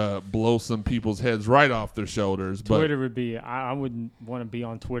 that would blow some people's heads right off their shoulders. Twitter would be – I wouldn't want to be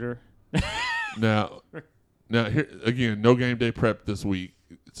on Twitter. Now here again, no game day prep this week.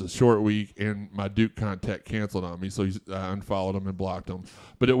 It's a short week, and my Duke contact canceled on me, so I unfollowed him and blocked him.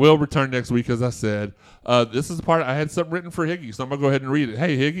 But it will return next week, as I said. This is the part I had something written for Higgy, so I'm going to go ahead and read it.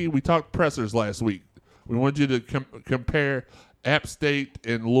 Hey, Higgy, we talked pressers last week. We wanted you to compare App State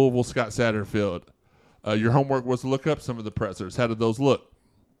and Louisville Scott Satterfield. Your homework was to look up some of the pressers. How did those look?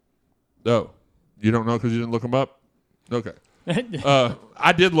 Oh, you don't know because you didn't look them up? Okay.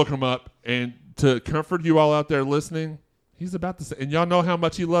 I did look them up, and to comfort you all out there listening, he's about to say, and y'all know how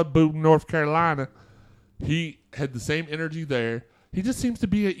much he loved Boone, North Carolina. He had the same energy there. He just seems to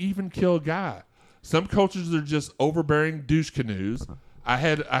be an even kill guy. Some coaches are just overbearing douche canoes. I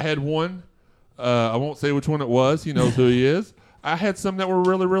had one. I won't say which one it was. He knows who he is. I had some that were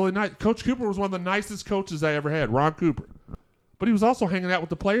really, really nice. Coach Cooper was one of the nicest coaches I ever had, Ron Cooper. But he was also hanging out with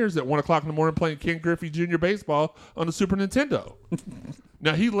the players at 1 o'clock in the morning playing Ken Griffey Jr. baseball on the Super Nintendo.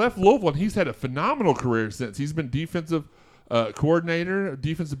 Now, he left Louisville, and he's had a phenomenal career since. He's been defensive coordinator,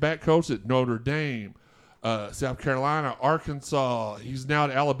 defensive back coach at Notre Dame, South Carolina, Arkansas. He's now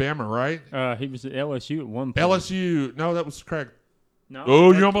at Alabama, right? He was at LSU at one point. LSU. No, that was correct. No,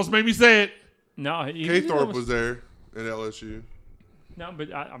 oh, you almost made me say it. No, K-Thorpe was there at LSU. No,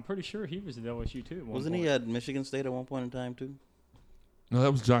 but I'm pretty sure he was at LSU too. Wasn't he at Michigan State at one point in time too? No,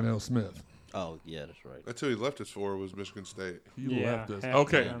 that was John L. Smith. Oh, yeah, that's right. That's who he left us for, was Michigan State. He left us. half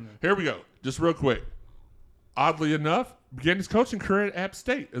Okay, time. here we go. Just real quick. Oddly enough, began his coaching career at App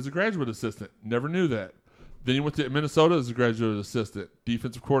State as a graduate assistant. Never knew that. Then he went to Minnesota as a graduate assistant.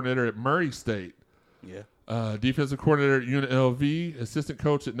 Defensive coordinator at Murray State. Yeah. Defensive coordinator at UNLV. Assistant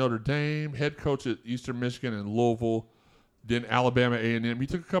coach at Notre Dame. Head coach at Eastern Michigan and Louisville. Then Alabama A&M. He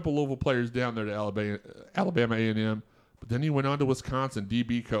took a couple Louisville players down there to Alabama A&M. But then he went on to Wisconsin,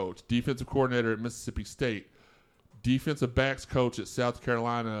 DB coach. Defensive coordinator at Mississippi State. Defensive backs coach at South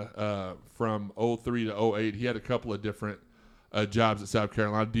Carolina from 03 to 08. He had a couple of different jobs at South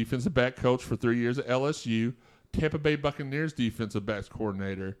Carolina. Defensive back coach for 3 years at LSU. Tampa Bay Buccaneers defensive backs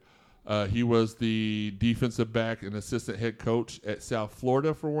coordinator. He was the defensive back and assistant head coach at South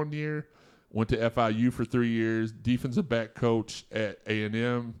Florida for 1 year. Went to FIU for 3 years. Defensive back coach at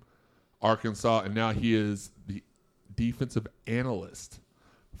A&M, Arkansas, and now he is the defensive analyst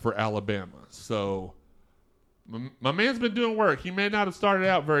for Alabama. So my man's been doing work. He may not have started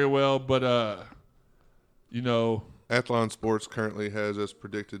out very well, but Athlon Sports currently has us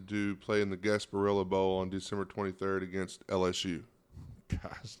predicted to play in the Gasparilla Bowl on December 23rd against LSU.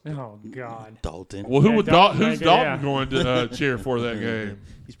 Gosh. Oh God. Dalton. Well, Yeah, who's yeah. Dalton going to cheer for that game?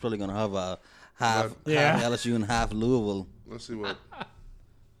 He's probably going to have a half Yeah. LSU and half Louisville. Let's see what.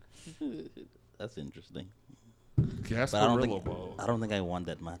 That's interesting. Gasparilla Bowl. I don't think I won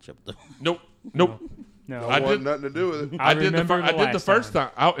that matchup though. Nope. No. I I did- want nothing to do with it. I did the last first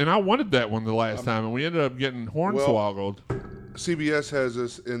time, and I wanted that one the last time, and we ended up getting hornswoggled. CBS has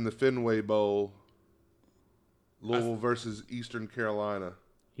us in the Fenway Bowl, Louisville versus Eastern Carolina,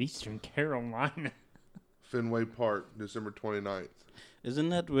 Eastern Carolina. Fenway Park, December 29th. Isn't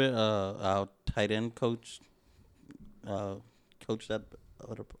that where our tight end coach coached at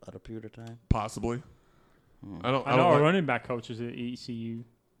a period of time? Possibly. I don't I know our like- running back coaches at ECU,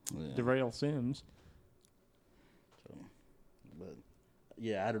 Yeah. Darrell Sims. But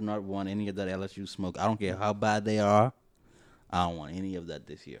yeah, I do not want any of that LSU smoke. I don't care how bad they are. I don't want any of that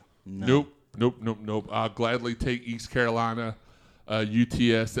this year. No. Nope. I'll gladly take East Carolina,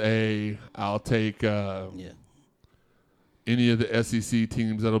 UTSA. I'll take Yeah. any of the SEC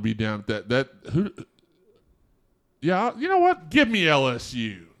teams that'll be down at that. Yeah, you know what? Give me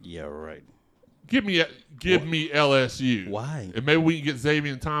LSU. Yeah, right. Give me LSU. Why? And maybe we can get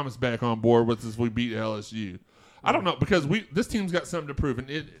Xavier and Thomas back on board with us if we beat LSU. I don't know, because this team's got something to prove,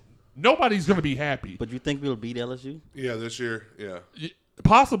 and nobody's going to be happy. But you think we'll beat LSU? Yeah, this year. Yeah.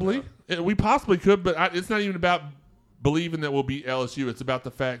 Possibly. We possibly could, but it's not even about believing that we'll beat LSU. It's about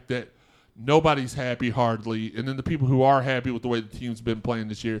the fact that nobody's happy hardly, and then the people who are happy with the way the team's been playing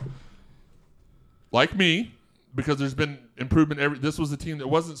this year, like me, because there's been improvement. This was a team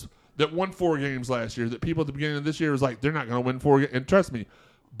that won 4 games last year, that people at the beginning of this year was like, they're not going to win 4 games. And trust me,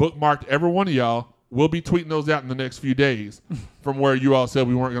 bookmarked every one of y'all. We'll be tweeting those out in the next few days from where you all said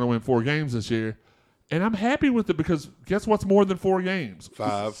we weren't going to win 4 games this year. And I'm happy with it, because guess what's more than 4 games?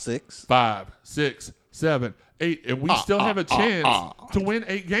 5. 6. 5, 6, 7, 8. And we still have a chance to win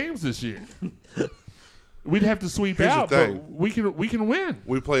 8 games this year. We'd have to sweep Here's the out, thing. but we can win.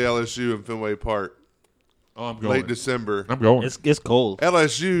 We play LSU in Fenway Park Oh, I'm going. late December. I'm going. It's cold.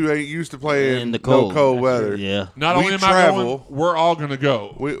 LSU ain't used to playing In the cold. no cold weather. Yeah. Not we only am I travel. going, we're all going to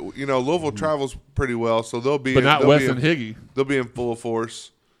go. Louisville travels pretty well, so they'll be. But not they'll Wes be and Higgy They'll be in full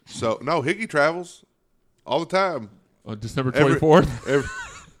force. So no, Higgy travels all the time. on December Every- 24th.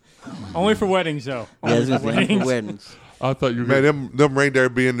 Only for weddings, though. Yeah, Only it's for gonna be for weddings. I thought you were Man, going them reindeer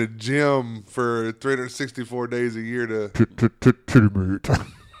be in the gym for 364 days a year. to.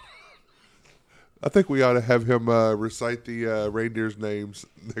 I think we ought to have him recite the reindeers' names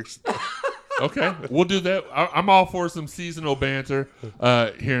next. Okay, we'll do that. I'm all for some seasonal banter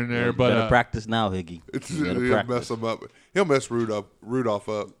here and there, You but better practice now, Higgy. You better He'll practice. mess him up. He'll mess Rudolph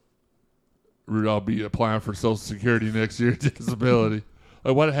up. Rudolph be applying for Social Security next year, disability.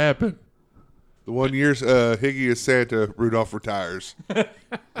 Like, what happened? The 1 year Higgy is Santa, Rudolph retires. And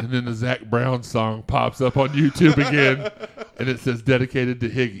then the Zach Brown song pops up on YouTube again, and it says dedicated to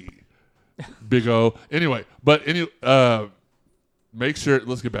Higgy. Big O. Anyway, make sure,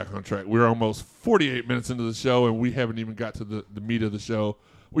 let's get back on track. We're almost 48 minutes into the show, and we haven't even got to the meat of the show.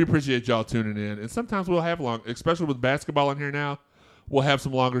 We appreciate y'all tuning in. And sometimes we'll have especially with basketball in here now, we'll have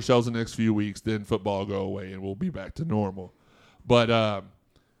some longer shows in the next few weeks. Then football will go away, and we'll be back to normal. But,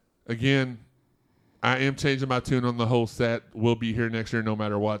 again, I am changing my tune on the whole set. We'll be here next year no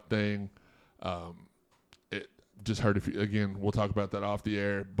matter what thing. It just heard again, we'll talk about that off the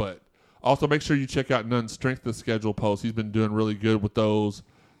air. But also make sure you check out Nunn's Strength of Schedule post. He's been doing really good with those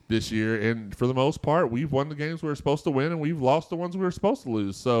this year. And for the most part, we've won the games we were supposed to win, and we've lost the ones we were supposed to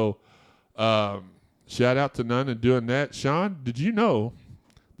lose. So shout out to Nunn and doing that. Sean, did you know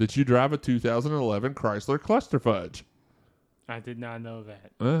that you drive a 2011 Chrysler Cluster Fudge? I did not know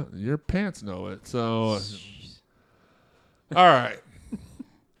that. Your pants know it. So, all right.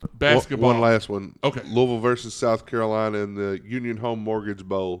 Basketball. One last one. Okay. Louisville versus South Carolina in the Union Home Mortgage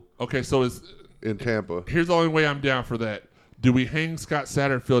Bowl Okay, so in Tampa. here's the only way I'm down for that. Do we hang Scott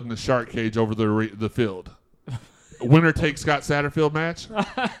Satterfield in the shark cage over the field? Winner takes Scott Satterfield match?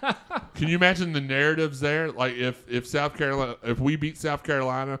 Can you imagine the narratives there? Like if South Carolina, if we beat South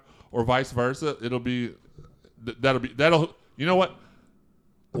Carolina or vice versa, that'll you know what?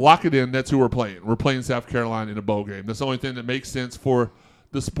 Lock it in. That's who we're playing. We're playing South Carolina in a bowl game. That's the only thing that makes sense for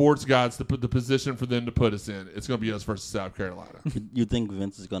the sports gods to put the position for them to put us in. It's going to be us versus South Carolina. You think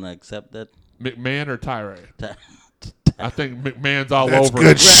Vince is gonna accept that? McMahon or Tyree? I think McMahon's all That's over good it.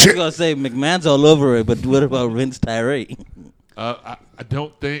 I was shit. gonna say McMahon's all over it, but what about Vince Tyree? I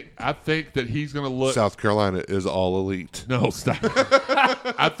don't think. I think that he's going to look. South Carolina is all elite. No, stop.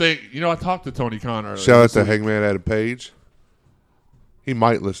 I think I talked to Tony Khan earlier. Shout out this to week. Hangman Adam Page. He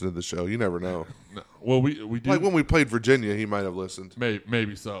might listen to the show. You never know. No, well, we do. Like when we played Virginia, he might have listened.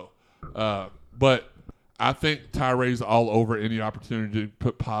 Maybe so. But I think Tyree's all over any opportunity to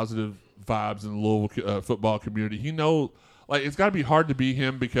put positive vibes in the Louisville football community. He knows, it's got to be hard to be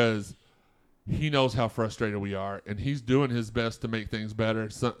him because he knows how frustrated we are, and he's doing his best to make things better.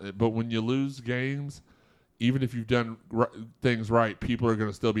 But when you lose games, even if you've done things right, people are going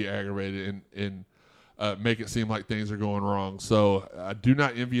to still be aggravated and make it seem like things are going wrong. So I do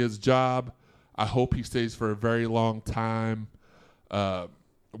not envy his job. I hope he stays for a very long time.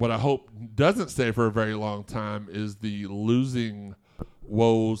 What I hope doesn't stay for a very long time is the losing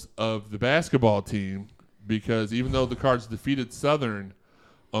woes of the basketball team, because even though the Cards defeated Southern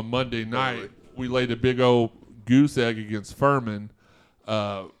on Monday night, we laid a big old goose egg against Furman.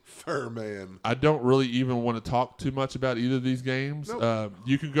 Furman. I don't really even want to talk too much about either of these games. Nope.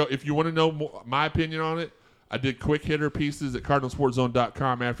 You can go if you want to know more, my opinion on it. I did quick hitter pieces at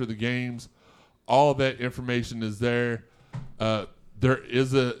CardinalSportsZone.com after the games. All that information is there. There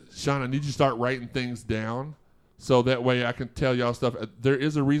is Sean, I need you to start writing things down so that way I can tell y'all stuff. There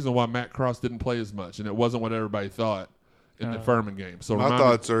is a reason why Matt Cross didn't play as much, and it wasn't what everybody thought in the Furman game. So my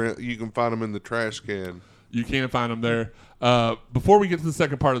thoughts are you can find them in the trash can. You can find them there. Before we get to the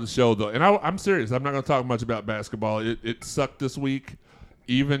second part of the show, though, and I'm serious, I'm not going to talk much about basketball. It sucked this week.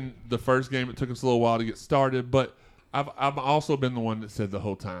 Even the first game, it took us a little while to get started. But I've also been the one that said the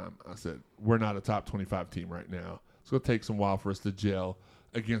whole time, I said, we're not a top 25 team right now. It's going to take some while for us to gel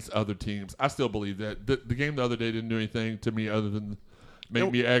against other teams. I still believe that. The game the other day didn't do anything to me other than make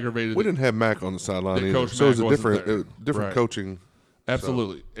me aggravated. We didn't have Mac on the sideline either. Coach So it was Mack a wasn't different Right. coaching.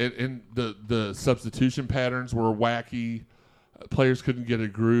 Absolutely. And the substitution patterns were wacky. Players couldn't get a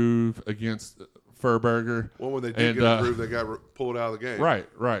groove against Furberger. Well, when they did get a groove, they got pulled out of the game.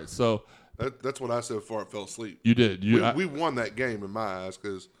 Right. So that's what I said before I fell asleep. you did. We won that game in my eyes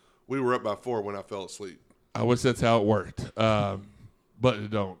because we were up by 4 when I fell asleep. I wish that's how it worked, but it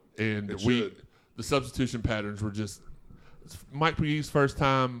don't. And should. The substitution patterns were just Mike McGee's first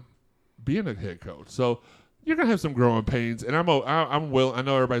time being a head coach. So you're gonna have some growing pains, and I'm will. I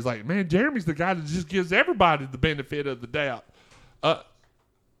know everybody's like, man, Jeremy's the guy that just gives everybody the benefit of the doubt.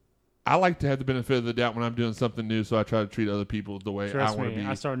 I like to have the benefit of the doubt when I'm doing something new, so I try to treat other people the way Trust I want to me, be.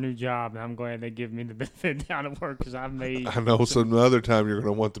 I start a new job, and I'm glad they give me the benefit down at work because I've made. I know. So another time you're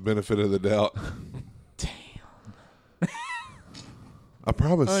going to want the benefit of the doubt. Damn. I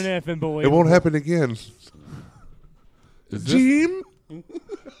promise. Uneffing boy. It won't happen again. Is this, Jim?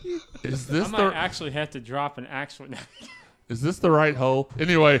 is I this might the actually have to drop an actual. is this the right hole?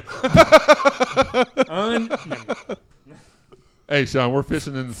 Anyway, hey Sean, we're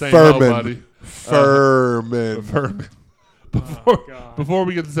fishing in the same hole, buddy. Furman. Furman. God. Before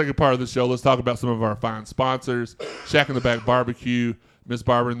we get to the second part of the show, let's talk about some of our fine sponsors. Shack in the Back Barbecue. Miss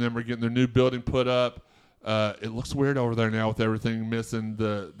Barbara and them are getting their new building put up. It looks weird over there now with everything missing.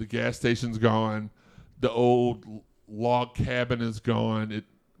 The gas station's gone. The old log cabin is gone.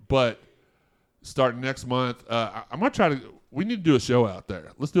 But starting next month, I'm gonna try to. We need to do a show out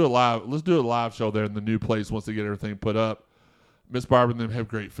there. Let's do a live show there in the new place once they get everything put up. Miss Barbara and them have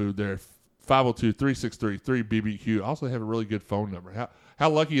great food there. 502-363-3BBQ. Also have a really good phone number. How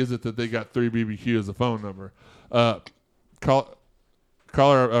lucky is it that they got 3BBQ as a phone number? Call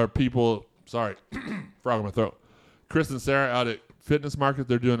our people. Sorry, frog in my throat. Chris and Sarah out at Fitness Market.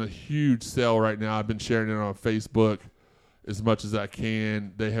 They're doing a huge sale right now. I've been sharing it on Facebook as much as I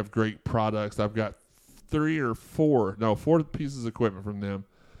can. They have great products. I've got 4 pieces of equipment from them.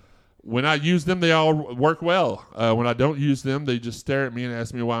 When I use them, they all work well. When I don't use them, they just stare at me and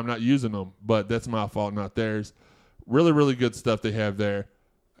ask me why I'm not using them. But that's my fault, not theirs. Really, really good stuff they have there.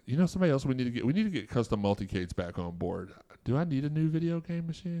 You know, somebody else we need to get custom multicades back on board. Do I need a new video game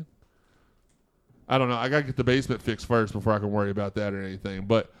machine? I don't know. I gotta get the basement fixed first before I can worry about that or anything.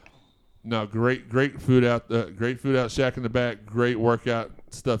 But no, great food out. Great food out. Shack in the Back. Great workout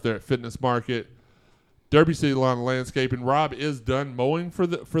stuff there at Fitness Market. Derby City Lawn Landscaping. Rob is done mowing for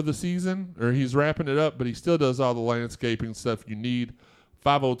the season, or he's wrapping it up, but he still does all the landscaping stuff you need.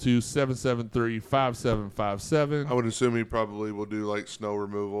 502-773-5757. I would assume he probably will do like snow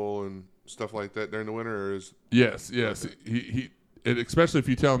removal and stuff like that during the winter. Or is Yes. He and especially if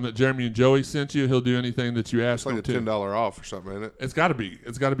you tell him that Jeremy and Joey sent you, he'll do anything that you ask it's like him a to. $10 off or something, isn't it? It's got to be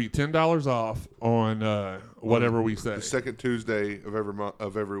 $10 off on whatever we say. The second Tuesday of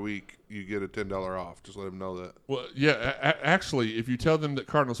every week, you get a $10 off. Just let him know that. Well, yeah. Actually, if you tell them that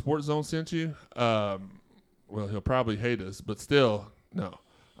Cardinal Sports Zone sent you, well, he'll probably hate us, but still, no.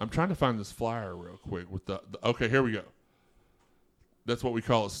 I'm trying to find this flyer real quick with the okay, here we go. That's what we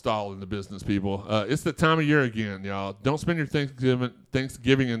call a stall in the business, people. It's the time of year again, y'all. Don't spend your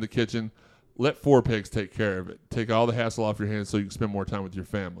Thanksgiving in the kitchen. Let Four Pegs take care of it. Take all the hassle off your hands so you can spend more time with your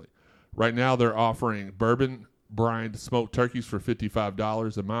family. Right now, they're offering bourbon brined smoked turkeys for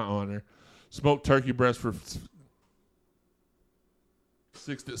 $55 in my honor. Smoked turkey breast for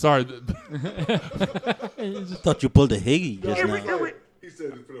 $60. Sorry. Thought you pulled a Higgy just now. He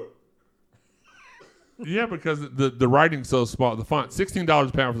said it. Yeah, because the writing's so small. The font, $16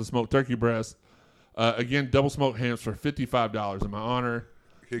 a pound for the smoked turkey breast. Again, double smoked hams for $55 in my honor.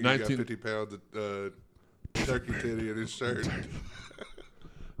 He got 50 pounds of turkey titty in his shirt.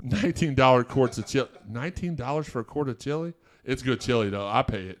 $19 quarts of chili. $19 for a quart of chili? It's good chili though. I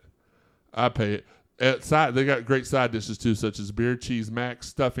pay it. They got great side dishes too, such as beer, cheese, mac,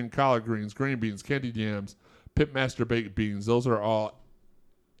 stuffing, collard greens, green beans, candied yams, pitmaster baked beans. Those are all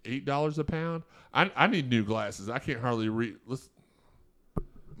 $8 a pound. I need new glasses. I can't hardly read.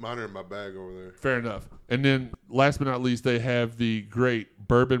 Mine are in my bag over there. Fair enough. And then last but not least, they have the great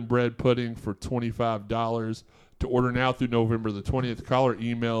bourbon bread pudding for $25 to order now through November the 20th. Call or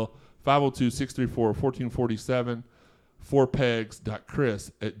email 502-634-1447,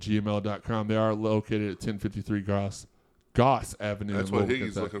 4pegs.chris@gmail.com. They are located at 1053 Goss Avenue. That's in what Louisville,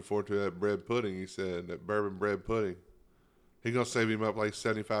 Higgy's Kentucky. looking forward to, that bread pudding, he said, that bourbon bread pudding. He's going to save him up like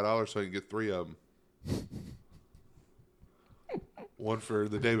 $75 so he can get 3 of them. One for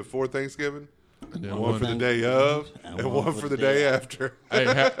the day before Thanksgiving, And then one for the day of, and one for the day after. Hey,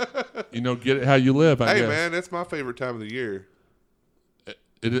 get it how you live, I Hey, guess. man, that's my favorite time of the year.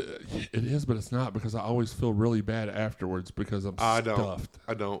 It is, but it's not, because I always feel really bad afterwards because I'm stuffed.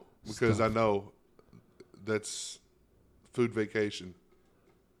 I don't. Because Stuffed. I know that's food vacation.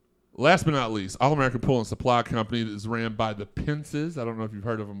 Last but not least, All-American Pool and Supply Company is ran by the Pences. I don't know if you've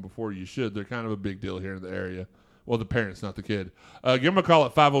heard of them before. You should. They're kind of a big deal here in the area. Well, the parents, not the kid. Give them a call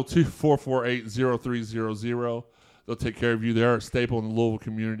at 502-448-0300. They'll take care of you. They are a staple in the Louisville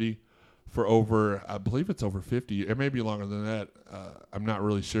community for over, I believe it's over 50. It may be longer than that. I'm not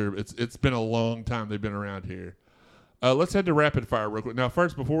really sure. It's been a long time they've been around here. Let's head to rapid fire real quick. Now,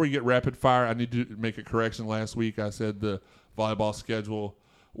 first, before we get rapid fire, I need to make a correction. Last week, I said the volleyball schedule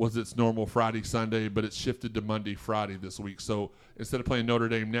was its normal Friday, Sunday, but it's shifted to Monday, Friday this week. So instead of playing Notre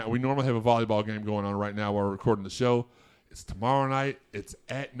Dame now, we normally have a volleyball game going on right now while we're recording the show. It's tomorrow night. It's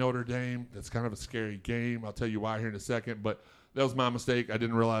at Notre Dame. That's kind of a scary game. I'll tell you why here in a second, but that was my mistake. I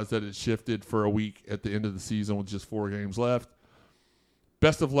didn't realize that it shifted for a week at the end of the season with just 4 games left.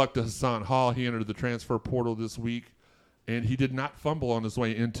 Best of luck to Hassan Hall. He entered the transfer portal this week, and he did not fumble on his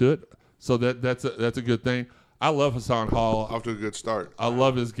way into it. So that's a good thing. I love Hassan Hall. Off to a good start. I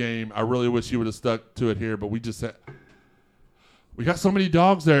love his game. I really wish he would have stuck to it here, but we got so many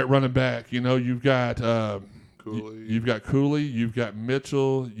dogs there at running back. You know, you've got Cooley. you've got Cooley, you've got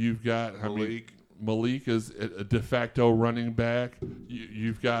Mitchell, you've got Malik. Malik is a de facto running back.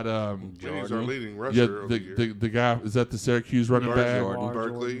 You've got He's our leading rusher yeah, over here. the guy is that the Syracuse running back. Jordan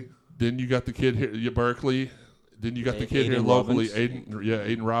Berkeley. Then you got the kid here, Berkeley. Then you got the kid here Aiden locally, Robbins.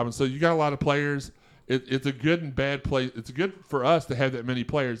 Aiden Robbins. So you got a lot of players. It's a good and bad play. It's good for us to have that many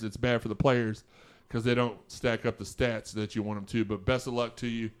players. It's bad for the players because they don't stack up the stats that you want them to. But best of luck to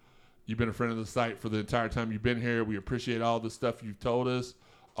you. You've been a friend of the site for the entire time you've been here. We appreciate all the stuff you've told us,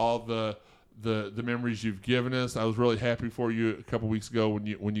 all the memories you've given us. I was really happy for you a couple weeks ago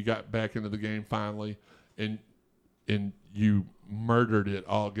when you got back into the game finally, and you murdered it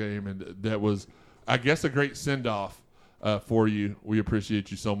all game, and that was, I guess, a great send-off for you. We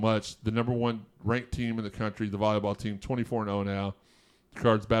appreciate you so much. The number 1 ranked team in the country, the volleyball team, 24-0 now. The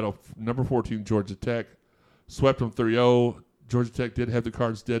Cards battle number 14 Georgia Tech, swept them 3-0. Georgia Tech did have the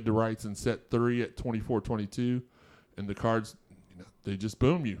Cards dead to rights in set 3 at 24-22, and the Cards, they just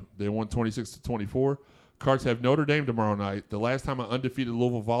boom you. They won 26-24. Cards have Notre Dame tomorrow night. The last time an undefeated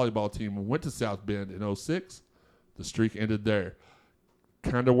Louisville volleyball team went to South Bend in 2006, the streak ended there.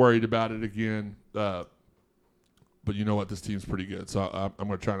 Kind of worried about it again, but you know what? This team's pretty good, so I'm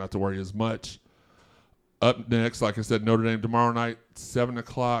going to try not to worry as much. Up next, like I said, Notre Dame tomorrow night, 7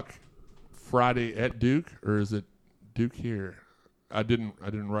 o'clock Friday at Duke, or is it Duke here? I didn't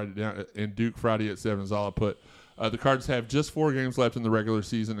write it down. And Duke Friday at 7 is all I put. The Cards have just 4 games left in the regular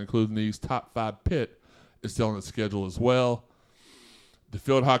season, including these. Top 5 Pitt is still on the schedule as well. The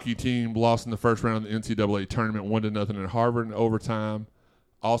field hockey team lost in the first round of the NCAA tournament, 1-0 at Harvard in overtime.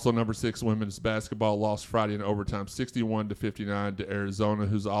 Also, number 6 women's basketball lost Friday in overtime, 61-59 to Arizona,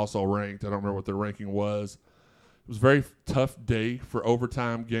 who's also ranked. I don't remember what their ranking was. It was a very tough day for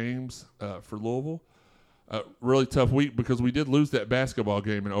overtime games for Louisville. Really tough week because we did lose that basketball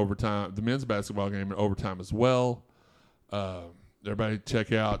game in overtime, the men's basketball game in overtime as well. Everybody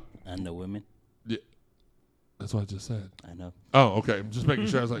check out. And the women. Yeah, that's what I just said. I know. Oh, okay. I'm just making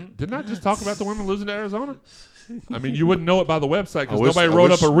sure. I was like, didn't I just talk about the women losing to Arizona? I mean, you wouldn't know it by the website because nobody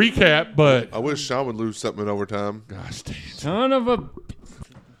wrote up a recap, but. I wish Sean would lose something in overtime. Gosh dang it. Son of a.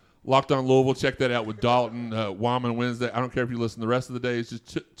 Locked on Louisville. Check that out with Dalton. Wyman Wednesday. I don't care if you listen the rest of the days.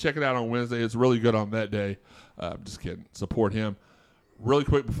 Just check it out on Wednesday. It's really good on that day. I'm just kidding. Support him. Really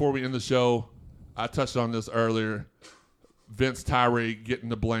quick before we end the show, I touched on this earlier. Vince Tyree getting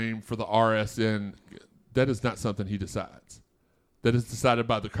the blame for the RSN. That is not something he decides. That is decided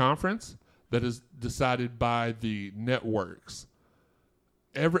by the conference. That is decided by the networks.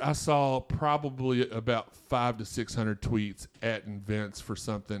 I saw probably about 500 to 600 tweets at Vince for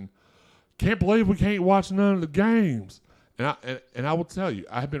something. Can't believe we can't watch none of the games. And I will tell you,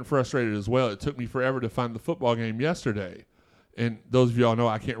 I've been frustrated as well. It took me forever to find the football game yesterday. And those of y'all know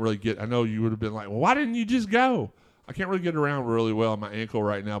I can't really I know you would have been like, well, why didn't you just go? I can't really get around really well on my ankle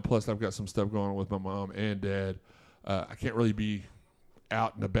right now. Plus, I've got some stuff going on with my mom and dad. I can't really be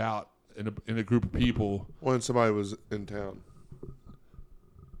out and about in a group of people. When somebody was in town.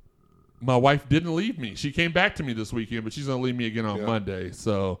 My wife didn't leave me. She came back to me this weekend, but she's going to leave me again on Monday,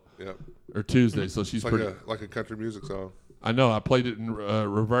 or Tuesday. So she's it's like a country music song. I know. I played it in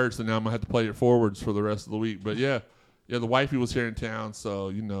reverse, and now I'm going to have to play it forwards for the rest of the week. But, yeah, the wifey was here in town,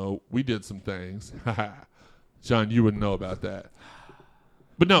 so, we did some things. John, you wouldn't know about that.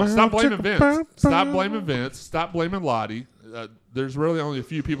 But, no, stop blaming Vince. Stop blaming Vince. Stop blaming Lottie. There's really only a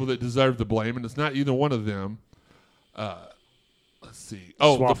few people that deserve the blame, and it's not either one of them. Let's see.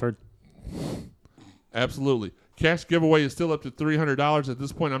 Oh, Swafford. Absolutely. Cash giveaway is still up to $300. At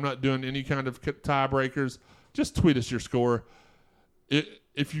this point, I'm not doing any kind of tiebreakers. Just tweet us your score.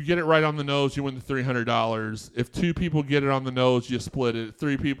 If you get it right on the nose, you win the $300. If 2 people get it on the nose, you split it.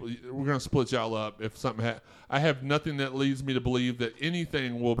 3 people, we're going to split y'all up. If something I have nothing that leads me to believe that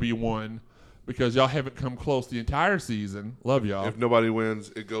anything will be won because y'all haven't come close the entire season. Love y'all. If nobody wins,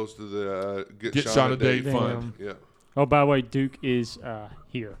 it goes to the Get Sean a Date Fund. Yeah. Oh, by the way, Duke is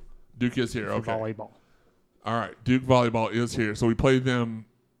here. Duke is here. For Okay. volleyball. All right. Duke volleyball is here. So we play them.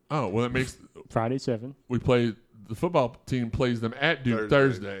 Oh, well, that makes Friday 7. we play. The football team plays them at Duke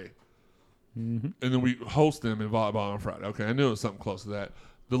Thursday. Mm-hmm. And then we host them in volleyball on Friday. Okay, I knew it was something close to that.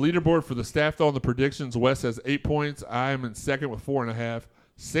 The leaderboard for the staff, though, on the predictions, Wes has 8 points. I am in second with 4.5.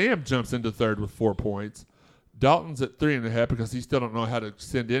 Sam jumps into third with 4 points. Dalton's at 3.5 because he still don't know how to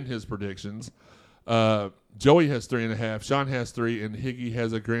send in his predictions. Joey has 3.5. Sean has 3, and Higgy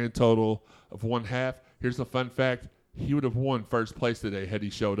has a grand total of 1/2. Here's a fun fact: he would have won first place today had he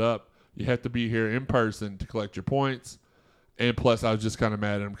showed up. You have to be here in person to collect your points. And plus, I was just kind of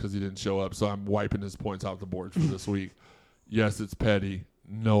mad at him because he didn't show up, so I'm wiping his points off the board for this week. Yes, it's petty.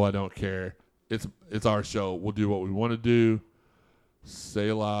 No, I don't care. It's our show. We'll do what we want to do.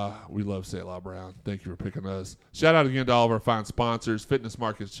 Selah. We love Selah Brown. Thank you for picking us. Shout out again to all of our fine sponsors. Fitness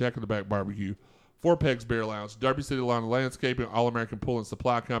Markets, Check in the Back Barbecue, Four Pegs Beer Lounge, Derby City Lawn and Landscaping, All-American Pool and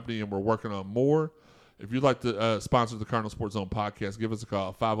Supply Company, and we're working on more. If you'd like to sponsor the Cardinal Sports Zone podcast, give us a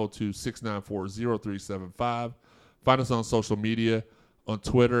call, 502-694-0375. Find us on social media. On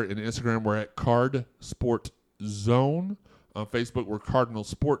Twitter and Instagram, we're at Card Sport Zone. On Facebook, we're Cardinal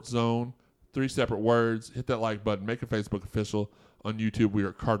Sports Zone. 3 separate words. Hit that like button. Make it Facebook official. On YouTube, we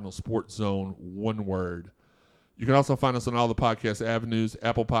are Cardinal Sports Zone, 1 word. You can also find us on all the podcast avenues,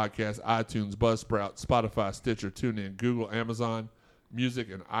 Apple Podcasts, iTunes, Buzzsprout, Spotify, Stitcher, TuneIn, Google, Amazon,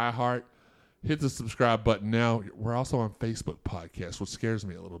 Music, and iHeart. Hit the subscribe button now. We're also on Facebook Podcast, which scares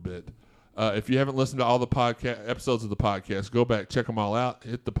me a little bit. If you haven't listened to all the episodes of the podcast, go back, check them all out.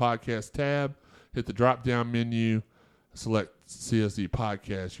 Hit the podcast tab, hit the drop-down menu, select CSD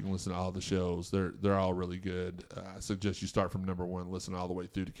Podcast. You can listen to all the shows. They're all really good. I suggest you start from number 1, listen all the way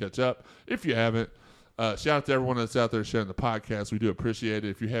through to catch up. If you haven't, shout out to everyone that's out there sharing the podcast. We do appreciate it.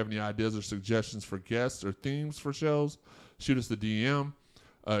 If you have any ideas or suggestions for guests or themes for shows, shoot us the DM.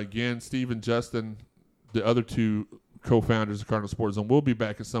 Again, Steve and Justin, the other 2 co-founders of Cardinal Sports Zone, will be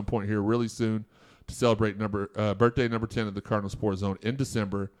back at some point here really soon to celebrate birthday number 10 of the Cardinal Sports Zone in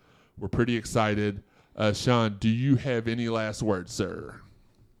December. We're pretty excited. Sean, do you have any last words, sir?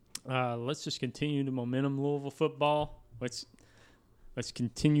 Let's just continue the momentum, Louisville football. Let's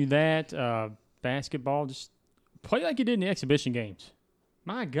continue that. Basketball, just play like you did in the exhibition games.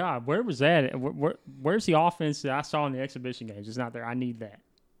 My God, where was that? Where's the offense that I saw in the exhibition games? It's not there. I need that.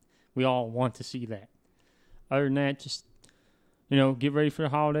 We all want to see that. Other than that, just, get ready for the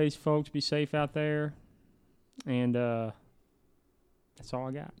holidays, folks. Be safe out there. And that's all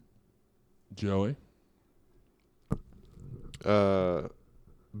I got. Joey?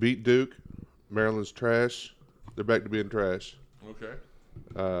 Beat Duke. Maryland's trash. They're back to being trash. Okay.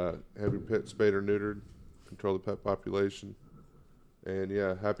 Have your pet spayed or neutered. Control the pet population. And,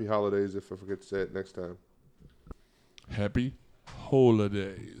 happy holidays if I forget to say it next time. Happy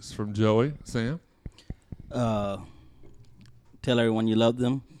holidays from Joey. Sam? Tell everyone you love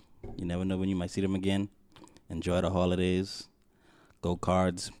them. You never know when you might see them again. Enjoy the holidays. Go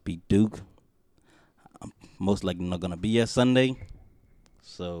Cards. Beat Duke. I'm most likely not going to be here Sunday.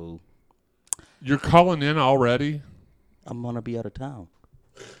 So. You're calling in already? I'm going to be out of town.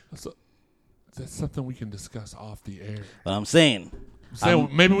 That's something we can discuss off the air. But I'm saying.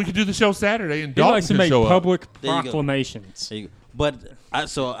 Maybe we could do the show Saturday and He Dalton likes to can make show public There you go. proclamations. But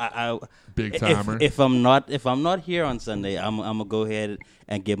I Big timer. If I'm not here on Sunday, I'm gonna go ahead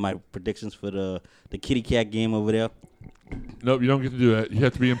and give my predictions for the Kitty Cat game over there. Nope, you don't get to do that. You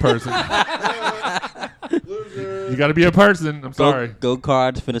have to be in person. You got to be in person. I'm sorry. Go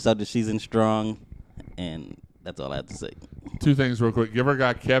Cards, finish out the season strong, and that's all I have to say. Two things real quick. Give our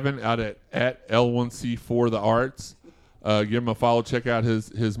guy Kevin out at L1C4 The Arts. Give him a follow. Check out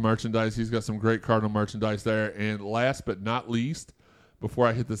his merchandise. He's got some great Cardinal merchandise there. And last but not least, before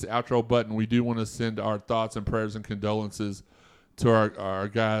I hit this outro button, we do want to send our thoughts and prayers and condolences to our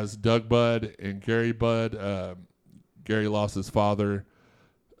guys Doug Budd and Gary Budd. Gary lost his father.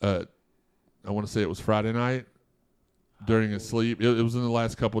 I want to say it was Friday night during his sleep. It was in the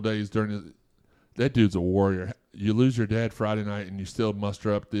last couple of days that dude's a warrior. You lose your dad Friday night and you still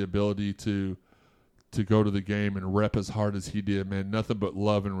muster up the ability to go to the game and rep as hard as he did, man. Nothing but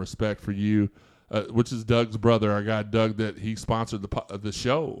love and respect for you, which is Doug's brother, our guy Doug, that he sponsored the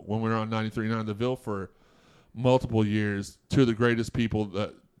show when we were on 93.9 The Ville for multiple years. Two of the greatest people,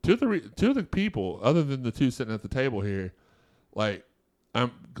 two of the people, other than the two sitting at the table here, like,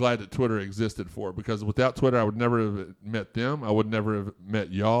 I'm glad that Twitter existed for, because without Twitter, I would never have met them. I would never have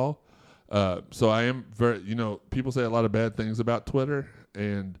met y'all. So I am very, people say a lot of bad things about Twitter,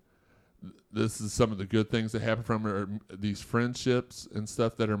 and this is some of the good things that happen from these friendships and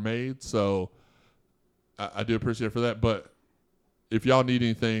stuff that are made. So I do appreciate it for that. But if y'all need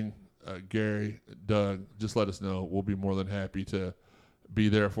anything, Gary, Doug, just let us know. We'll be more than happy to be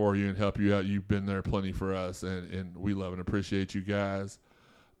there for you and help you out. You've been there plenty for us, and we love and appreciate you guys.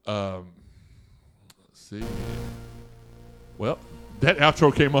 Let's see. Well, that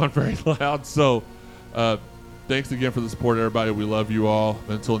outro came on very loud, so thanks again for the support, everybody. We love you all.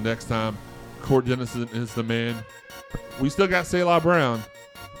 Until next time, Court Dennison is the man. We still got Selah Brown,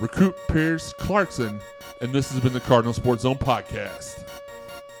 Recruit Pierce Clarkson, and this has been the Cardinal Sports Zone Podcast.